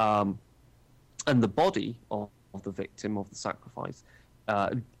 And the body of the victim of the sacrifice,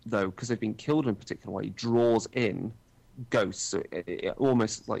 though, because they've been killed in a particular way, draws in ghosts. So it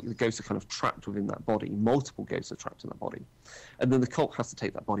almost like the ghosts are kind of trapped within that body. Multiple ghosts are trapped in that body. And then the cult has to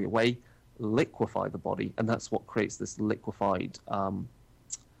take that body away, liquefy the body, and that's what creates this liquefied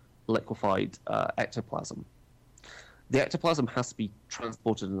ectoplasm. The ectoplasm has to be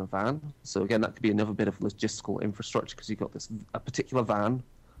transported in a van. So again, that could be another bit of logistical infrastructure, because you've got a particular van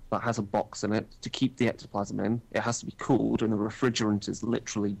that has a box in it to keep the ectoplasm in. It has to be cooled, and the refrigerant is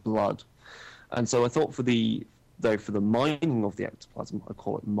literally blood. And so I thought for the mining of the ectoplasm, I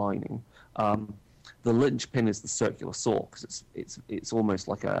call it mining, the linchpin is the circular saw, because it's almost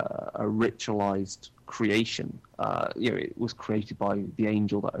like a ritualized creation. It was created by the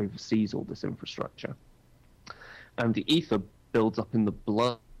angel that oversees all this infrastructure. And the ether builds up in the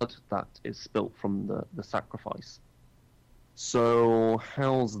blood that is spilt from the sacrifice. So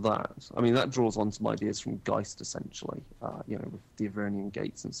how's that? I mean, that draws on some ideas from Geist, essentially, with the Avernian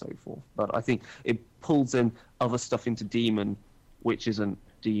gates and so forth. But I think it pulls in other stuff into Demon, which isn't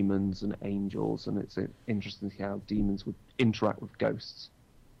demons and angels, and it's interesting to see how demons would interact with ghosts.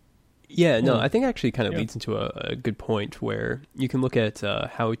 Yeah, no, I think actually kind of leads into a good point where you can look at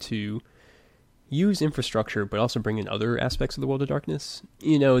how to use infrastructure, but also bring in other aspects of the World of Darkness.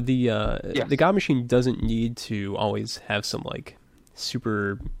 The God Machine doesn't need to always have some like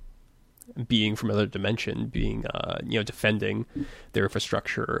super being from another dimension being defending their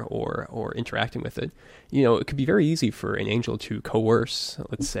infrastructure or interacting with it. It could be very easy for an angel to coerce,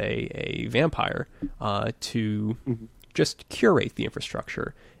 let's say, a vampire to just curate the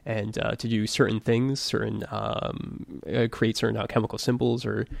infrastructure and to do certain things, create certain chemical symbols,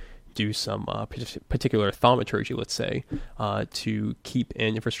 or do some particular thaumaturgy, let's say, to keep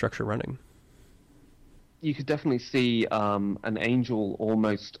an infrastructure running. You could definitely see an angel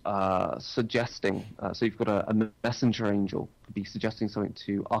almost suggesting, so you've got a messenger angel could be suggesting something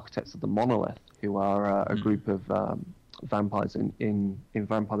to Architects of the Monolith, who are a group of vampires in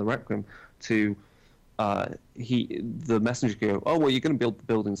Vampire the Requiem to the messenger go, oh, well, you're going to build the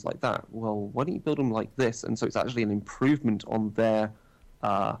buildings like that. Well, why don't you build them like this? And so it's actually an improvement on their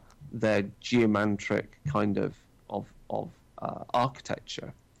geometric kind of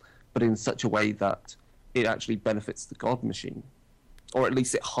architecture, but in such a way that it actually benefits the God Machine, or at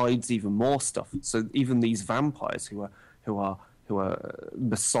least it hides even more stuff. So even these vampires who are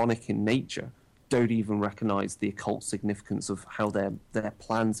Masonic in nature don't even recognize the occult significance of how their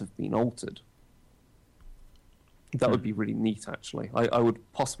plans have been altered. That would be really neat, actually. I would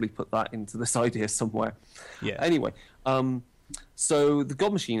possibly put that into this idea somewhere. Yeah. Anyway, so the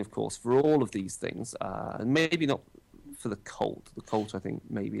God Machine, of course, for all of these things, maybe not for the cult. The cult, I think,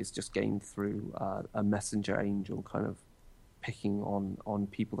 maybe is just gained through a messenger angel kind of picking on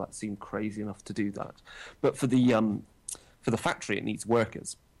people that seem crazy enough to do that. But for the factory, it needs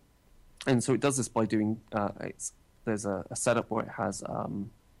workers. And so it does this by doing, there's a setup where it has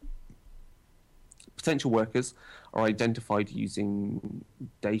potential workers are identified using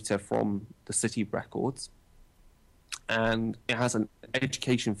data from the city records, and it has an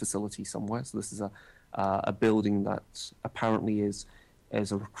education facility somewhere. So this is a building that apparently is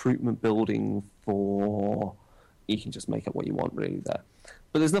a recruitment building for, you can just make up what you want really there,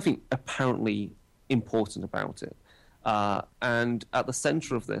 but there's nothing apparently important about it. And at the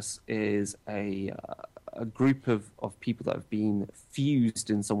center of this is a group of people that have been fused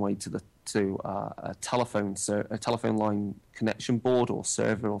in some way to a telephone line connection board or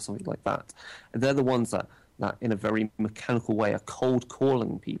server or something like that. And they're the ones that in a very mechanical way are cold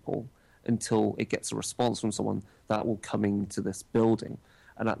calling people until it gets a response from someone that will come into this building.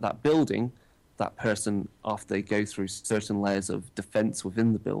 And at that building, that person, after they go through certain layers of defense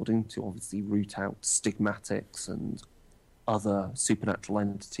within the building to obviously root out stigmatics and other supernatural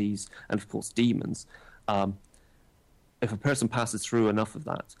entities and, of course, demons, if a person passes through enough of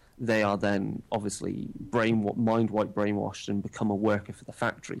that, they are then obviously mind-wipe brainwashed and become a worker for the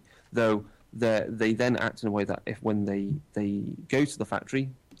factory. Though they then act in a way that when they go to the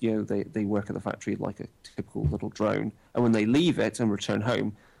factory, they work at the factory like a typical little drone, and when they leave it and return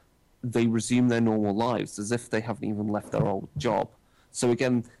home, they resume their normal lives as if they haven't even left their old job. So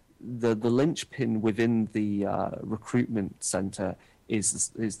again, the linchpin within the recruitment center is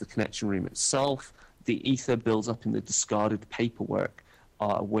the connection room itself. The ether builds up in the discarded paperwork,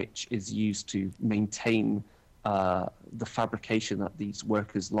 which is used to maintain the fabrication that these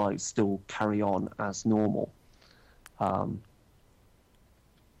workers' lives still carry on as normal. And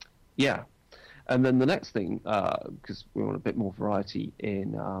then the next thing, because we want a bit more variety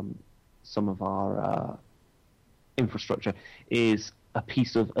in some of our infrastructure, is a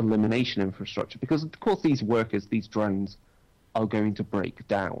piece of elimination infrastructure. Because, of course, these workers, these drones, are going to break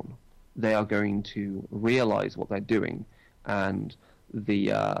down. They are going to realize what they're doing, and the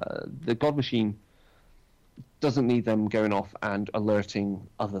God Machine doesn't need them going off and alerting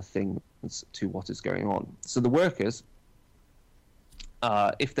other things to what is going on. So the workers,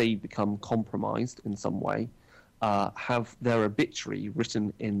 if they become compromised in some way, have their obituary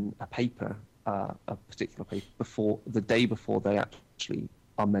written in a paper, a particular paper, the day before they actually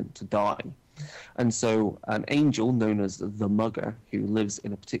are meant to die. And so an angel known as the Mugger, who lives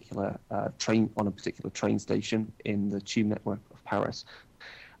in a particular train station in the tube network of Paris,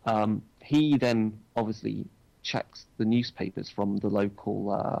 he then obviously checks the newspapers from the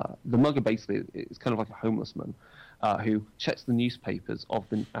local. The Mugger basically is kind of like a homeless man who checks the newspapers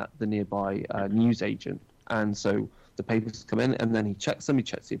at the nearby newsagent. And so the papers come in, and then he checks them. He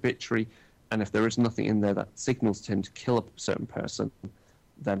checks the obituary, and if there is nothing in there that signals to him to kill a certain person,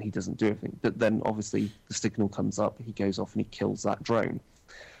 then he doesn't do anything. But then obviously the signal comes up, he goes off and he kills that drone.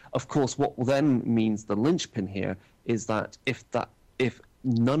 Of course, what then means the linchpin here is that if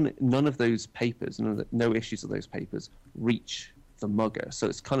none of those papers, no issues of those papers reach the Mugger, so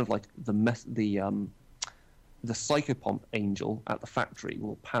it's kind of like the psychopomp angel at the factory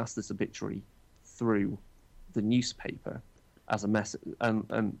will pass this obituary through the newspaper as a message,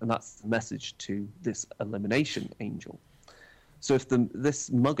 and that's the message to this elimination angel. So if this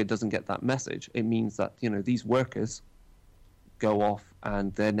Mugger doesn't get that message, it means that these workers go off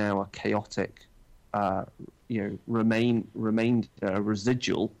and they're now a chaotic, remained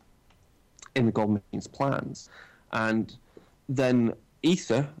residual in the God Machine's plans, and then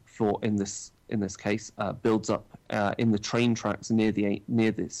ether in this case builds up in the train tracks near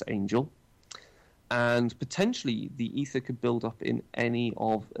this angel, and potentially the ether could build up in any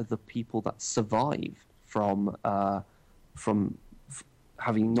of the people that survive from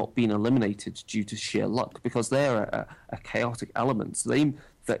having not been eliminated due to sheer luck, because they're a chaotic element. So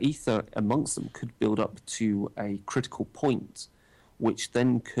the ether amongst them could build up to a critical point, which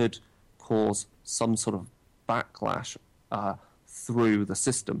then could cause some sort of backlash through the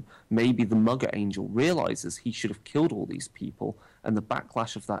system. Maybe the Mugger Angel realizes he should have killed all these people, and the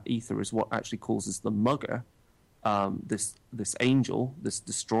backlash of that ether is what actually causes the Mugger, this angel, this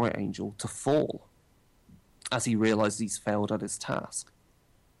destroyer angel, to fall, as he realizes he's failed at his task.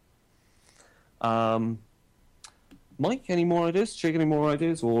 Mike, any more ideas? Chig, any more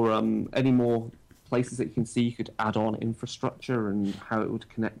ideas? Or any more places that you can see you could add on infrastructure and how it would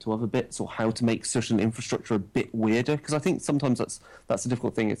connect to other bits, or how to make certain infrastructure a bit weirder? Because I think sometimes that's a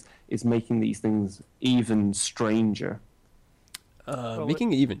difficult thing, is making these things even stranger.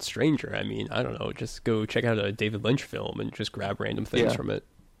 Making it even stranger, I mean, I don't know, just go check out a David Lynch film and just grab random things from it.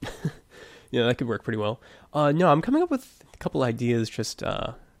 That could work pretty well. No, I'm coming up with a couple ideas, just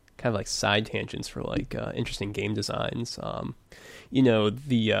kind of like side tangents for like interesting game designs. If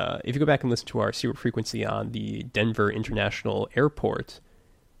you go back and listen to our Secret Frequency on the Denver International Airport,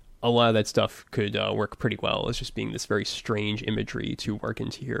 a lot of that stuff could work pretty well. It's just being this very strange imagery to work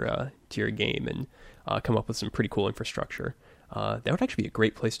into your game and come up with some pretty cool infrastructure. That would actually be a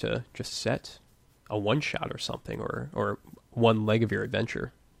great place to just set a one-shot or something, or one leg of your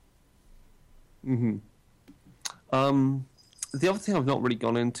adventure. Mm-hmm. The other thing I've not really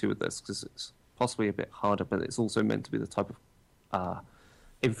gone into with this, because it's possibly a bit harder, but it's also meant to be the type of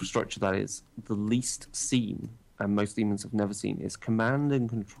infrastructure that is the least seen, and most demons have never seen, is command and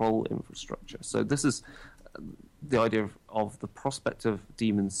control infrastructure. So this is the idea of the prospect of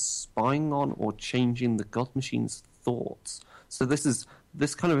demons spying on or changing the God Machine's thoughts. So this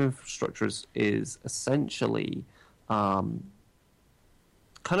kind of infrastructure is essentially kind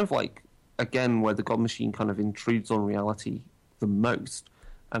of like, again, where the God Machine kind of intrudes on reality the most,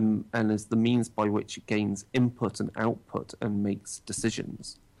 and is the means by which it gains input and output and makes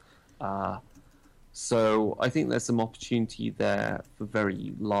decisions. So I think there's some opportunity there for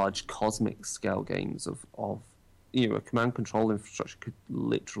very large cosmic scale games of a command control infrastructure could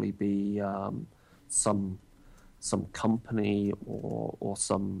literally be some company or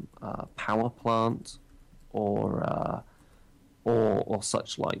some power plant or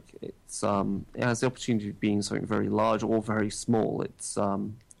such like. It has the opportunity of being something very large or very small. I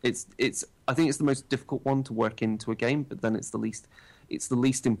think it's the most difficult one to work into a game, but then it's the least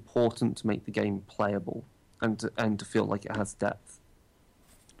important to make the game playable and to feel like it has depth.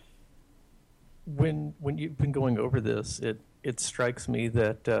 When you've been going over this, it strikes me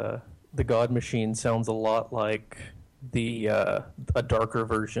that the God Machine sounds a lot like a darker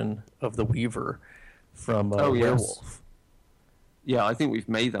version of the Weaver from Werewolf. Yeah, I think we've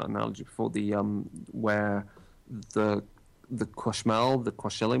made that analogy before. Where the Quashmal, the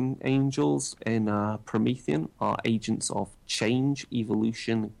Quashilim angels in Promethean are agents of change,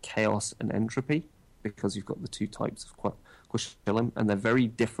 evolution, chaos, and entropy, because you've got the two types of Quashilim, and they're very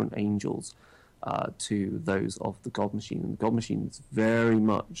different angels to those of the God Machine. And the God Machine is very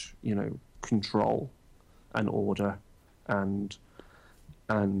much, control and order, and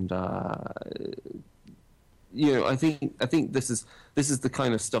I think this is the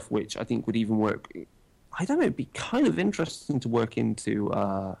kind of stuff which I think would even work. I don't know. It'd be kind of interesting to work into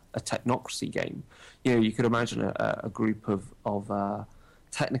a technocracy game. You could imagine a group of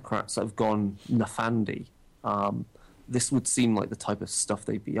technocrats that have gone Nafandi. This would seem like the type of stuff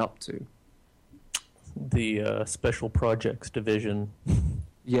they'd be up to. The Special Projects Division.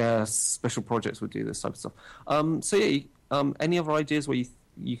 Yes, Special Projects would do this type of stuff. Any other ideas where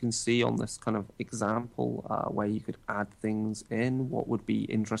you can see on this kind of example where you could add things in? What would be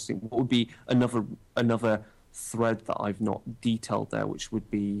interesting? What would be another thread that I've not detailed there, which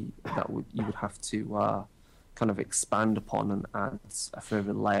would be you would have to kind of expand upon and add a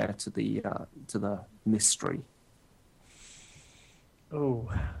further layer to the mystery?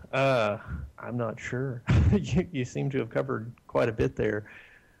 Oh, I'm not sure. You seem to have covered quite a bit there.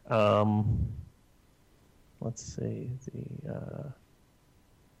 Let's see.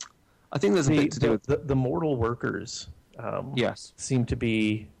 I think there's a bit to do with the mortal workers. Yes, seem to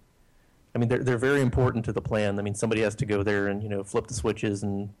be. I mean, they're very important to the plan. I mean, somebody has to go there and flip the switches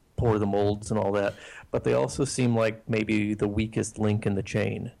and pour the molds and all that. But they also seem like maybe the weakest link in the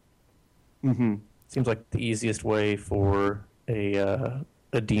chain. Mm-hmm. Seems like the easiest way for a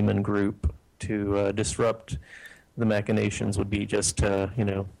demon group to disrupt the machinations would be just to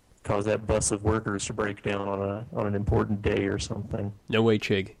cause that bus of workers to break down on an important day or something. No way,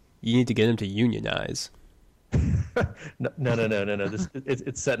 Chig. You need to get them to unionize. No.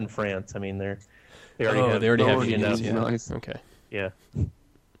 It's set in France. I mean, they already have unions. unions. Yeah. Okay. Yeah.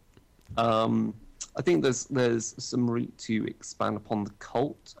 I think there's some room to expand upon the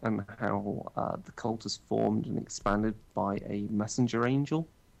cult and how the cult is formed and expanded by a messenger angel.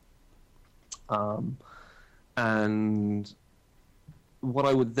 And what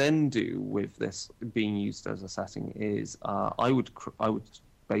I would then do with this being used as a setting is I would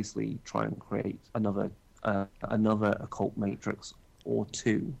basically try and create another occult matrix or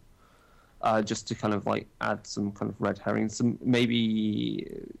two, just to kind of like add some kind of red herrings, some maybe.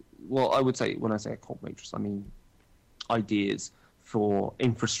 Well, I would say when I say occult matrix, I mean ideas for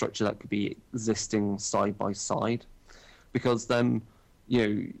infrastructure that could be existing side by side, because then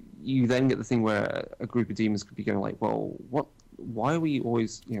you then get the thing where a group of demons could be going like, well, what? Why are we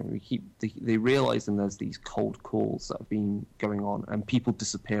always, we keep, they realize and there's these cold calls that have been going on and people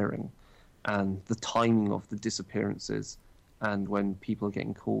disappearing and the timing of the disappearances and when people are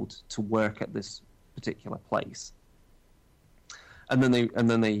getting called to work at this particular place. And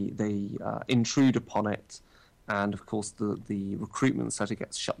then they intrude upon it, and of course the recruitment center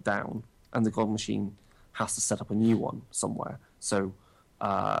gets shut down and the God Machine has to set up a new one somewhere. So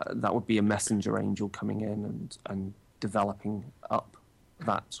that would be a messenger angel coming in and developing up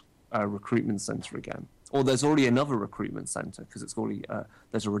that recruitment center again. Or there's already another recruitment center because it's already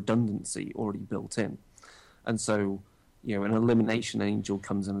there's a redundancy already built in, and so an elimination angel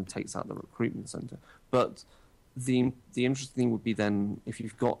comes in and takes out the recruitment center. But the interesting thing would be then if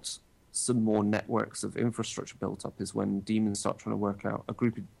you've got some more networks of infrastructure built up is when demons start trying to work out, a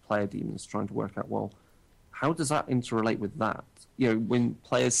group of player demons trying to work out, well, how does that interrelate with that? When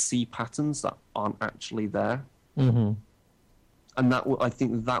players see patterns that aren't actually there. Mm-hmm. And I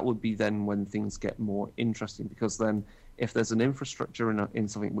think that would be then when things get more interesting, because then if there's an infrastructure in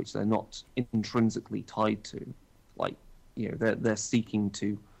something which they're not intrinsically tied to, like they're seeking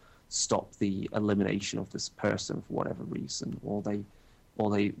to stop the elimination of this person for whatever reason, or they've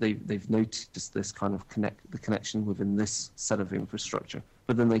noticed this kind of the connection within this set of infrastructure,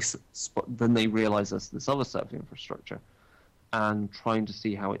 but then they realize there's this other set of infrastructure, and trying to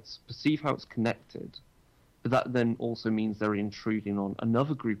see perceive how it's connected. But that then also means they're intruding on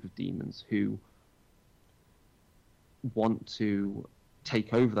another group of demons who want to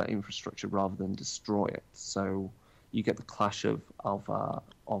take over that infrastructure rather than destroy it. So you get the clash of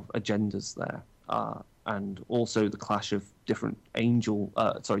agendas there, and also the clash of different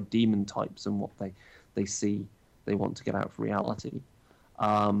demon types and what they see they want to get out of reality.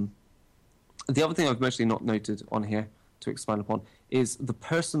 The other thing I've mostly not noted on here to expand upon is the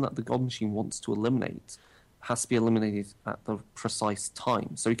person that the God Machine wants to eliminate has to be eliminated at the precise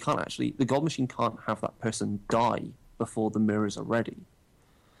time. So the God Machine can't have that person die before the mirrors are ready.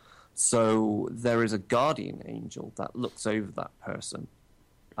 So there is a guardian angel that looks over that person,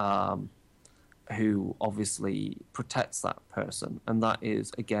 who obviously protects that person. And that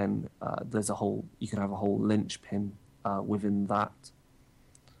is, again, you can have a whole linchpin within that.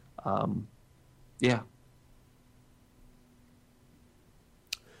 Yeah.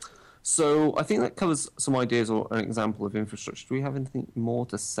 So I think that covers some ideas or an example of infrastructure. Do we have anything more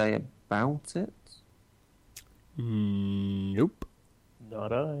to say about it? Nope.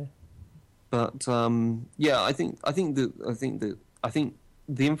 Not I. But I think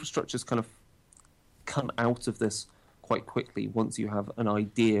the infrastructure's kind of come out of this quite quickly once you have an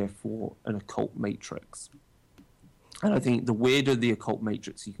idea for an occult matrix. And I think the weirder the occult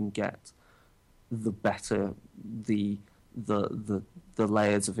matrix you can get, the better the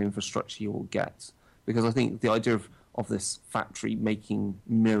layers of infrastructure you will get. Because I think the idea of this factory making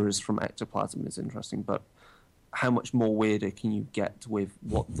mirrors from ectoplasm is interesting, but how much more weirder can you get with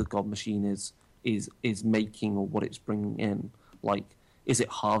what the God Machine is making or what it's bringing in? Like, is it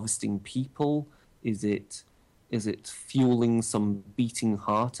harvesting people? Is it fueling some beating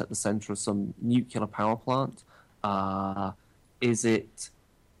heart at the center of some nuclear power plant? Is it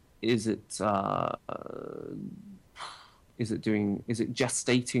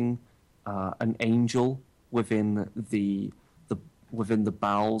gestating an angel within the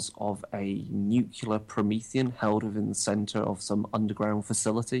bowels of a nuclear Promethean held within the center of some underground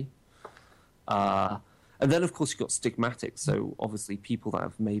facility? And then, of course, you've got stigmatics. So, obviously, people that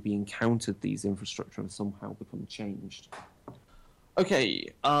have maybe encountered these infrastructure have somehow become changed.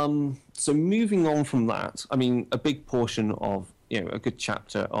 Okay, so moving on from that, I mean, a big portion of, a good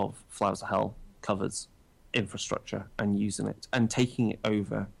chapter of Flowers of Hell covers infrastructure and using it and taking it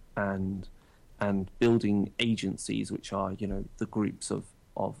over and building agencies, which are, the groups of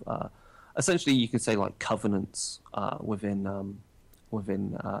essentially you could say like covenants within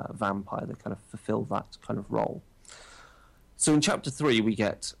Vampire that kind of fulfill that kind of role. So in chapter 3 we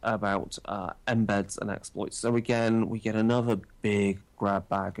get about embeds and exploits. So again we get another big grab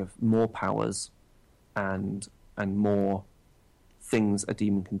bag of more powers and more things a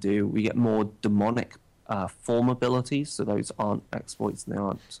demon can do. We get more demonic form abilities, so those aren't exploits and they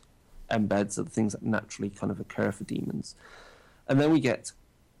aren't embeds, are the things that naturally kind of occur for demons. And then we get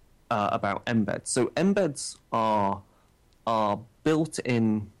about embeds. So embeds are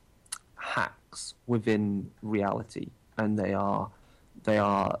built-in hacks within reality, and they are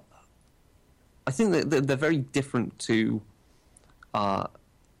I think that they're very different to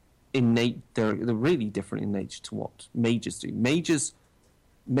innate. They're really different in nature to what mages do. Mages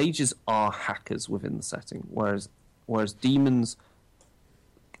are hackers within the setting, whereas demons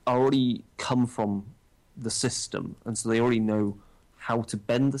already come from the system, and so they already know how to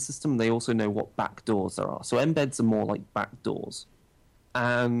bend the system. They also know what back doors there are. So embeds are more like back doors,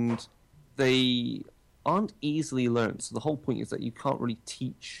 and they aren't easily learned. So the whole point is that you can't really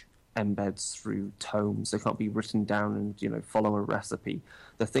teach embeds through tomes. They can't be written down and follow a recipe.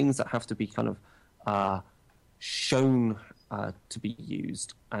 They're things that have to be kind of shown to be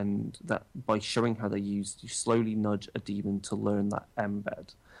used, and that by showing how they're used, you slowly nudge a demon to learn that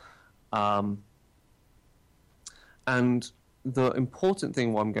embed. And the important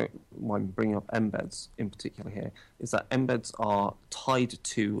thing why I'm bringing up embeds in particular here is that embeds are tied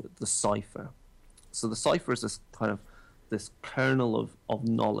to the cipher. So the cipher is this kernel of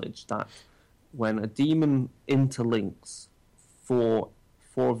knowledge that when a demon interlinks for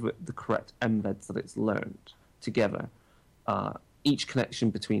the correct embeds that it's learned together, each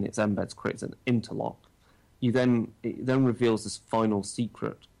connection between its embeds creates an interlock. It then reveals this final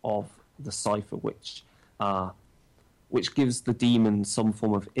secret of the cipher, which gives the demon some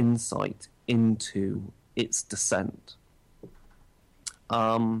form of insight into its descent.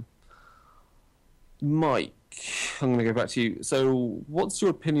 Mike, I'm going to go back to you. So what's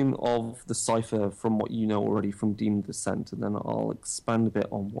your opinion of the cipher from what you know already from Demon Descent? And then I'll expand a bit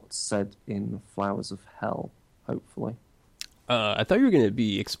on what's said in Flowers of Hell, hopefully. I thought you were going to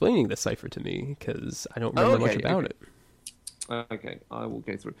be explaining the cipher to me, because I don't remember much about it. Okay, I will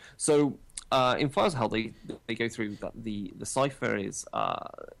go through. So in Flowers of Hell, they go through that the cipher is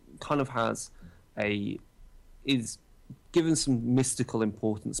is given some mystical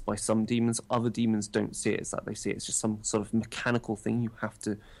importance by some demons. Other demons don't see it as that. They see it as just some sort of mechanical thing you have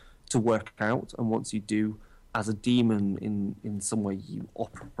to work out. And once you do, as a demon, in some way, you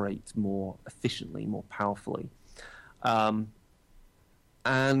operate more efficiently, more powerfully.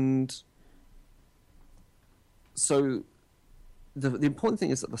 And so the important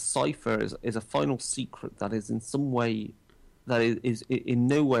thing is that the cipher is a final secret that is in some way, that is in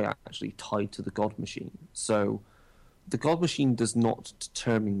no way actually tied to the God Machine. So the God Machine does not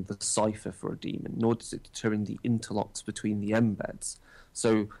determine the cipher for a demon, nor does it determine the interlocks between the embeds.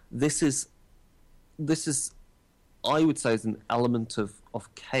 So this is, I would say, is an element of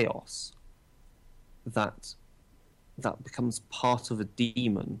chaos that becomes part of a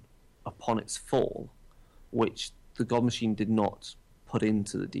demon upon its fall, which the God Machine did not put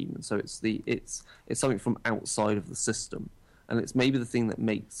into the demon. So it's something from outside of the system, and it's maybe the thing that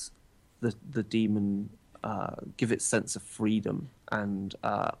makes the demon give its sense of freedom and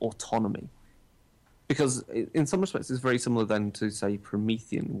autonomy. Because in some respects, it's very similar then to, say,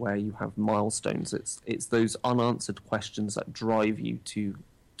 Promethean, where you have milestones. It's those unanswered questions that drive you to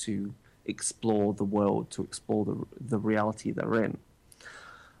explore the world, to explore the reality they're in.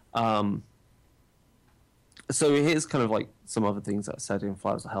 So here's kind of like some other things that are said in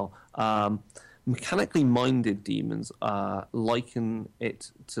Flowers of Hell. Mechanically minded demons liken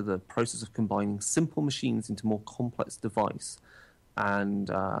it to the process of combining simple machines into more complex device, and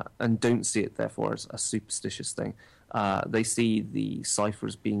don't see it therefore as a superstitious thing. They see the cipher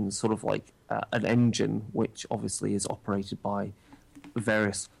as being sort of like an engine, which obviously is operated by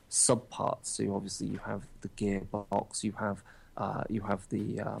various subparts. So obviously you have the gearbox, you have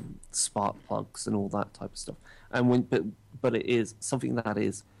the spark plugs and all that type of stuff. And but it is something that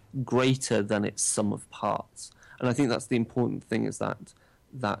is greater than its sum of parts. And I think that's the important thing, is that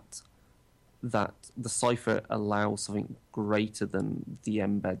the cipher allows something greater than the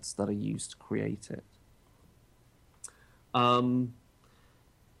embeds that are used to create it. The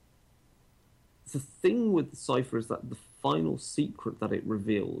thing with the cipher is that the final secret that it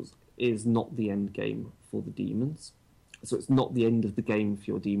reveals is not the end game for the demons. So it's not the end of the game for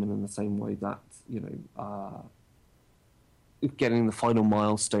your demon in the same way that, getting the final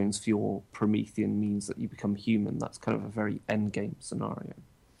milestones for your Promethean means that you become human. That's kind of a very end game scenario.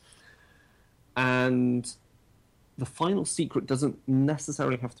 And the final secret doesn't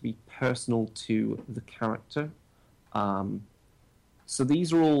necessarily have to be personal to the character. So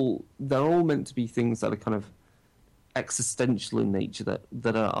they're all meant to be things that are kind of existential in nature,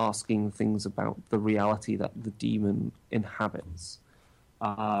 that are asking things about the reality that the demon inhabits.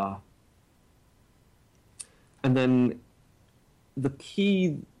 And then the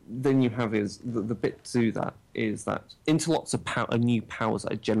key then you have is the bit to that is that interlocks are new powers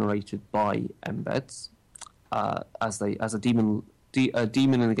that are generated by embeds. As a demon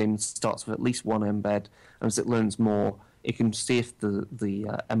in the game starts with at least one embed, and as it learns more, it can see if the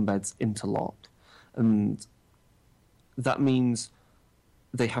embeds interlock, and that means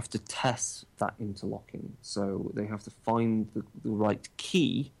they have to test that interlocking. So they have to find the right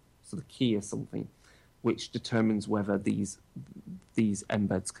key. So the key is something which determines whether these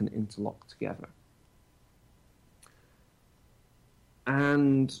embeds can interlock together.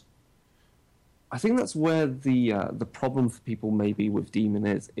 And I think that's where the problem for people maybe with Demon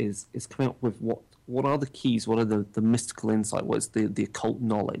is coming up with what are the keys, what are the mystical insight, what is the occult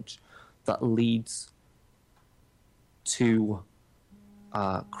knowledge that leads to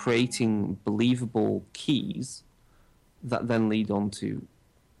creating believable keys that then lead on to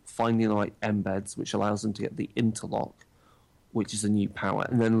finding the right embeds, which allows them to get the interlock, which is a new power,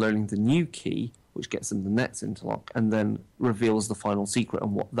 and then learning the new key, which gets them the next interlock, and then reveals the final secret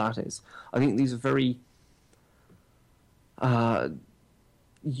and what that is. I think these are very...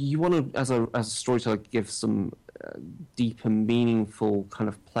 you want to, as a storyteller, give some deep and meaningful kind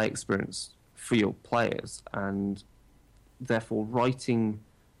of play experience for your players, and therefore writing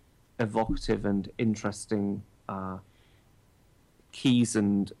evocative and interesting keys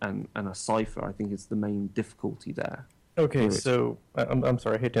and a cipher, I think, is the main difficulty there. Okay, so I'm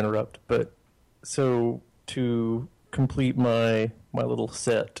sorry, I hate to interrupt, but so to complete my little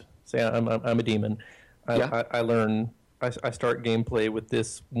set, say I'm a demon, I start gameplay with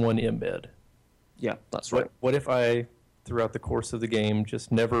this one embed. Yeah, that's right. What if I, throughout the course of the game,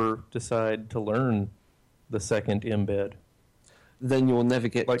 just never decide to learn the second embed? Then you'll never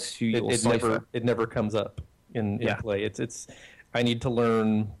get to your cipher. It never comes up in play. It's I need to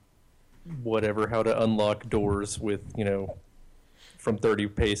learn how to unlock doors with, from 30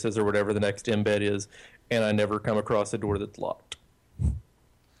 paces or whatever the next embed is, and I never come across a door that's locked.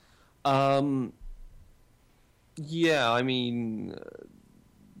 Yeah, I mean,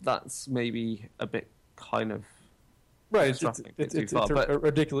 that's maybe a bit kind of right. It's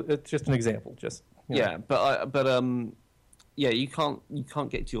ridiculous. It's just an example. Yeah, you can't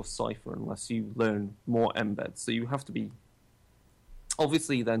get to your cipher unless you learn more embeds. So you have to be,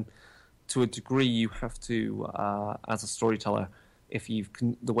 obviously, then to a degree, you have to, as a storyteller,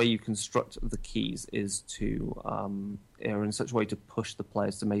 the way you construct the keys is to, are in such a way to push the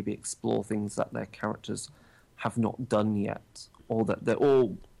players to maybe explore things that their characters have not done yet, or that they're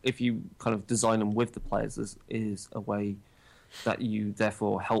all, if you kind of design them with the players, is a way that you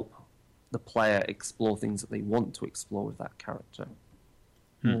therefore help the player explore things that they want to explore with that character.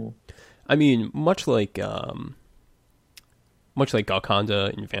 I mean, much like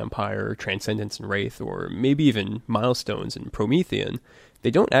Golconda in Vampire, Transcendence in Wraith, or maybe even Milestones in Promethean,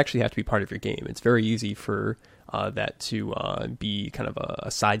 they don't actually have to be part of your game. It's very easy for that to be kind of a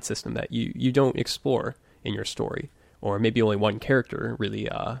side system that you don't explore in your story, or maybe only one character really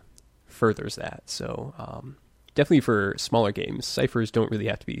furthers that. So definitely for smaller games, ciphers don't really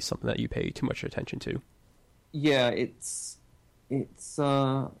have to be something that you pay too much attention to. Yeah, it's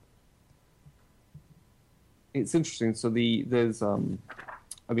interesting. So there's I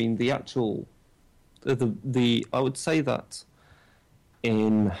mean, the actual the I would say that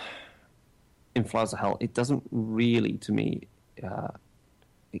in Flowers of Hell, it doesn't really, to me,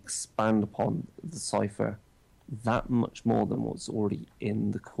 expand upon the cipher that much more than what's already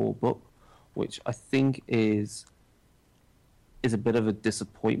in the core book, which I think is a bit of a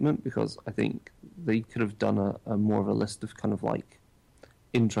disappointment, because I think they could have done a more of a list of kind of like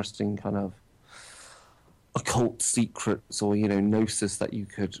interesting kind of occult secrets, or gnosis that you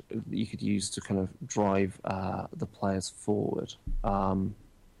could use to kind of drive the players forward.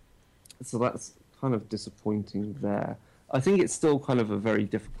 So that's kind of disappointing there. I think it's still kind of a very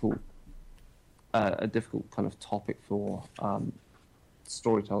difficult kind of topic for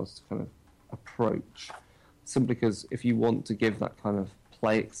storytellers to kind of approach, simply because if you want to give that kind of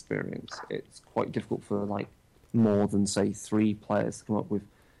play experience, it's quite difficult for like more than, say, 3 players to come up with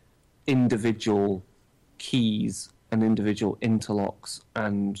individual keys and individual interlocks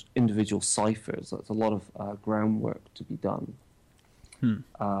and individual ciphers. That's a lot of groundwork to be done.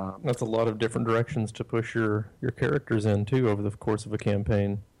 That's a lot of different directions to push your characters in, too, over the course of a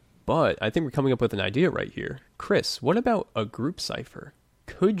campaign. But I think we're coming up with an idea right here. Chris, what about a group cipher?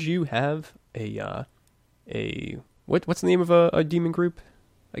 Could you have what's the name of a demon group?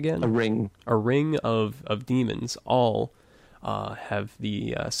 again? A ring. A ring of demons all have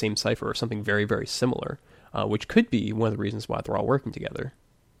the same cipher or something very, very similar, which could be one of the reasons why they're all working together.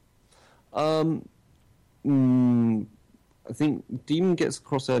 I think Demon gets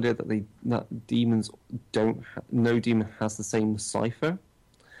across the idea that demons no demon has the same cipher.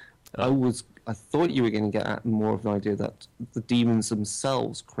 I thought you were going to get at more of an idea that the demons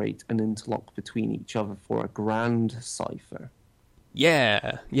themselves create an interlock between each other for a grand cipher.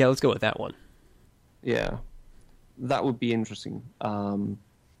 Yeah, let's go with that one. Yeah, that would be interesting.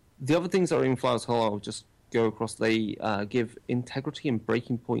 The other things that are in Flowers Hall, I'll just go across. They give integrity and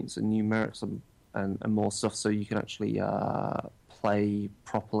breaking points and numerics and more stuff, so you can actually play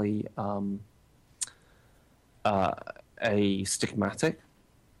properly a stigmatic,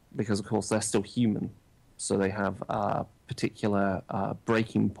 because of course they're still human, so they have particular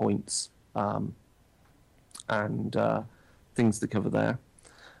breaking points and things to cover there.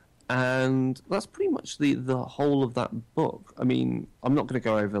 And that's pretty much the whole of that book. I mean, I'm not going to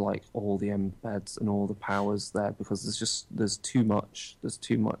go over like all the embeds and all the powers there, because there's too much. There's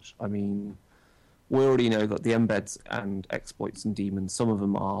too much. I mean, we already know that the embeds and exploits and demons, some of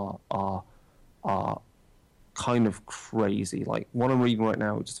them are kind of crazy. Like one I'm reading right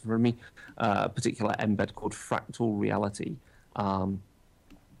now, just for me, a particular embed called Fractal Reality.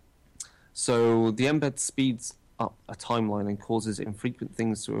 So the embed speeds up a timeline and causes infrequent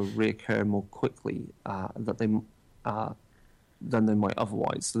things to reoccur more quickly than they might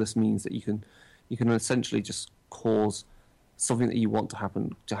otherwise. So this means that you can essentially just cause something that you want to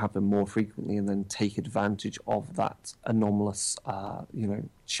happen more frequently, and then take advantage of that anomalous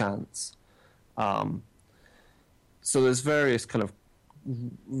chance. So there's various kind of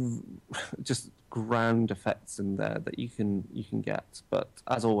just grand effects in there that you can get. But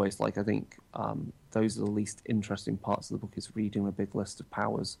as always, like I think those are the least interesting parts of the book, is reading a big list of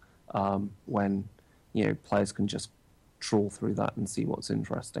powers when players can just trawl through that and see what's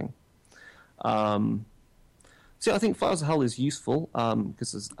interesting. So I think Flowers of Hell is useful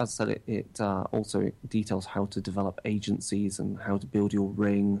because, as I said, it also details how to develop agencies and how to build your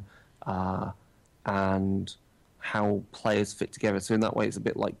ring and how players fit together. So in that way, it's a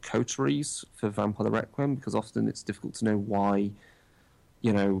bit like coteries for Vampire the Requiem, because often it's difficult to know why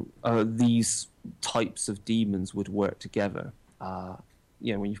these types of demons would work together.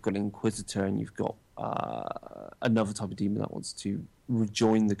 When you've got an Inquisitor and you've got another type of demon that wants to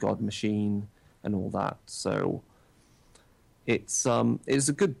rejoin the God Machine and all that. So it's a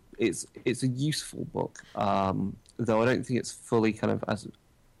useful book, though I don't think it's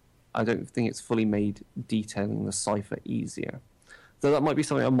fully made detailing the cipher easier. Though that might be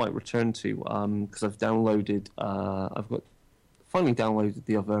something I might return to, because I've finally downloaded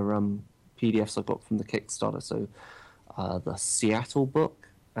the other PDFs I got from the Kickstarter. So the Seattle book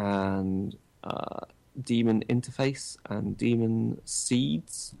and Demon Interface and Demon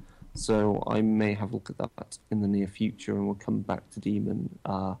Seeds. So I may have a look at that in the near future, and we'll come back to Demon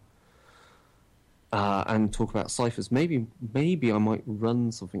and talk about ciphers. Maybe I might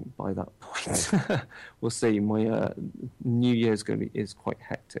run something by that point. We'll see. My New Year is quite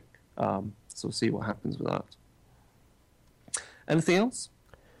hectic, so we'll see what happens with that. Anything else?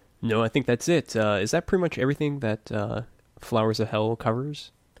 No, I think that's it. Is that pretty much everything that Flowers of Hell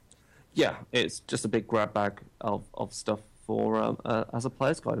covers? Yeah, it's just a big grab bag of stuff for as a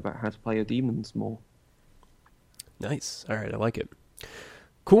player's guide about how to play your demons more. Nice. All right, I like it.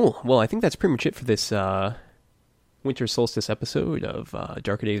 Cool. Well, I think that's pretty much it for this winter solstice episode of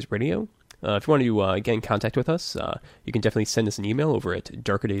Darker Days Radio. If you want to get in contact with us, you can definitely send us an email over at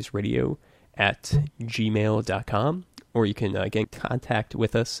darkerdaysradio@gmail.com, or you can get in contact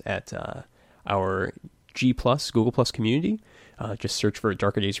with us at our G+, Google Plus community. Just search for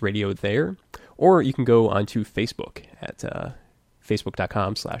Darker Days Radio there. Or you can go onto Facebook at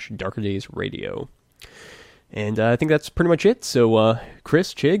facebook.com/darkerdaysradio. And I think that's pretty much it. So,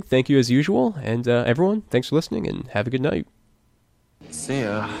 Chris, Chig, thank you as usual. And everyone, thanks for listening, and have a good night. See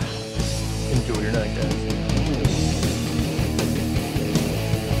ya. Enjoy your night, guys.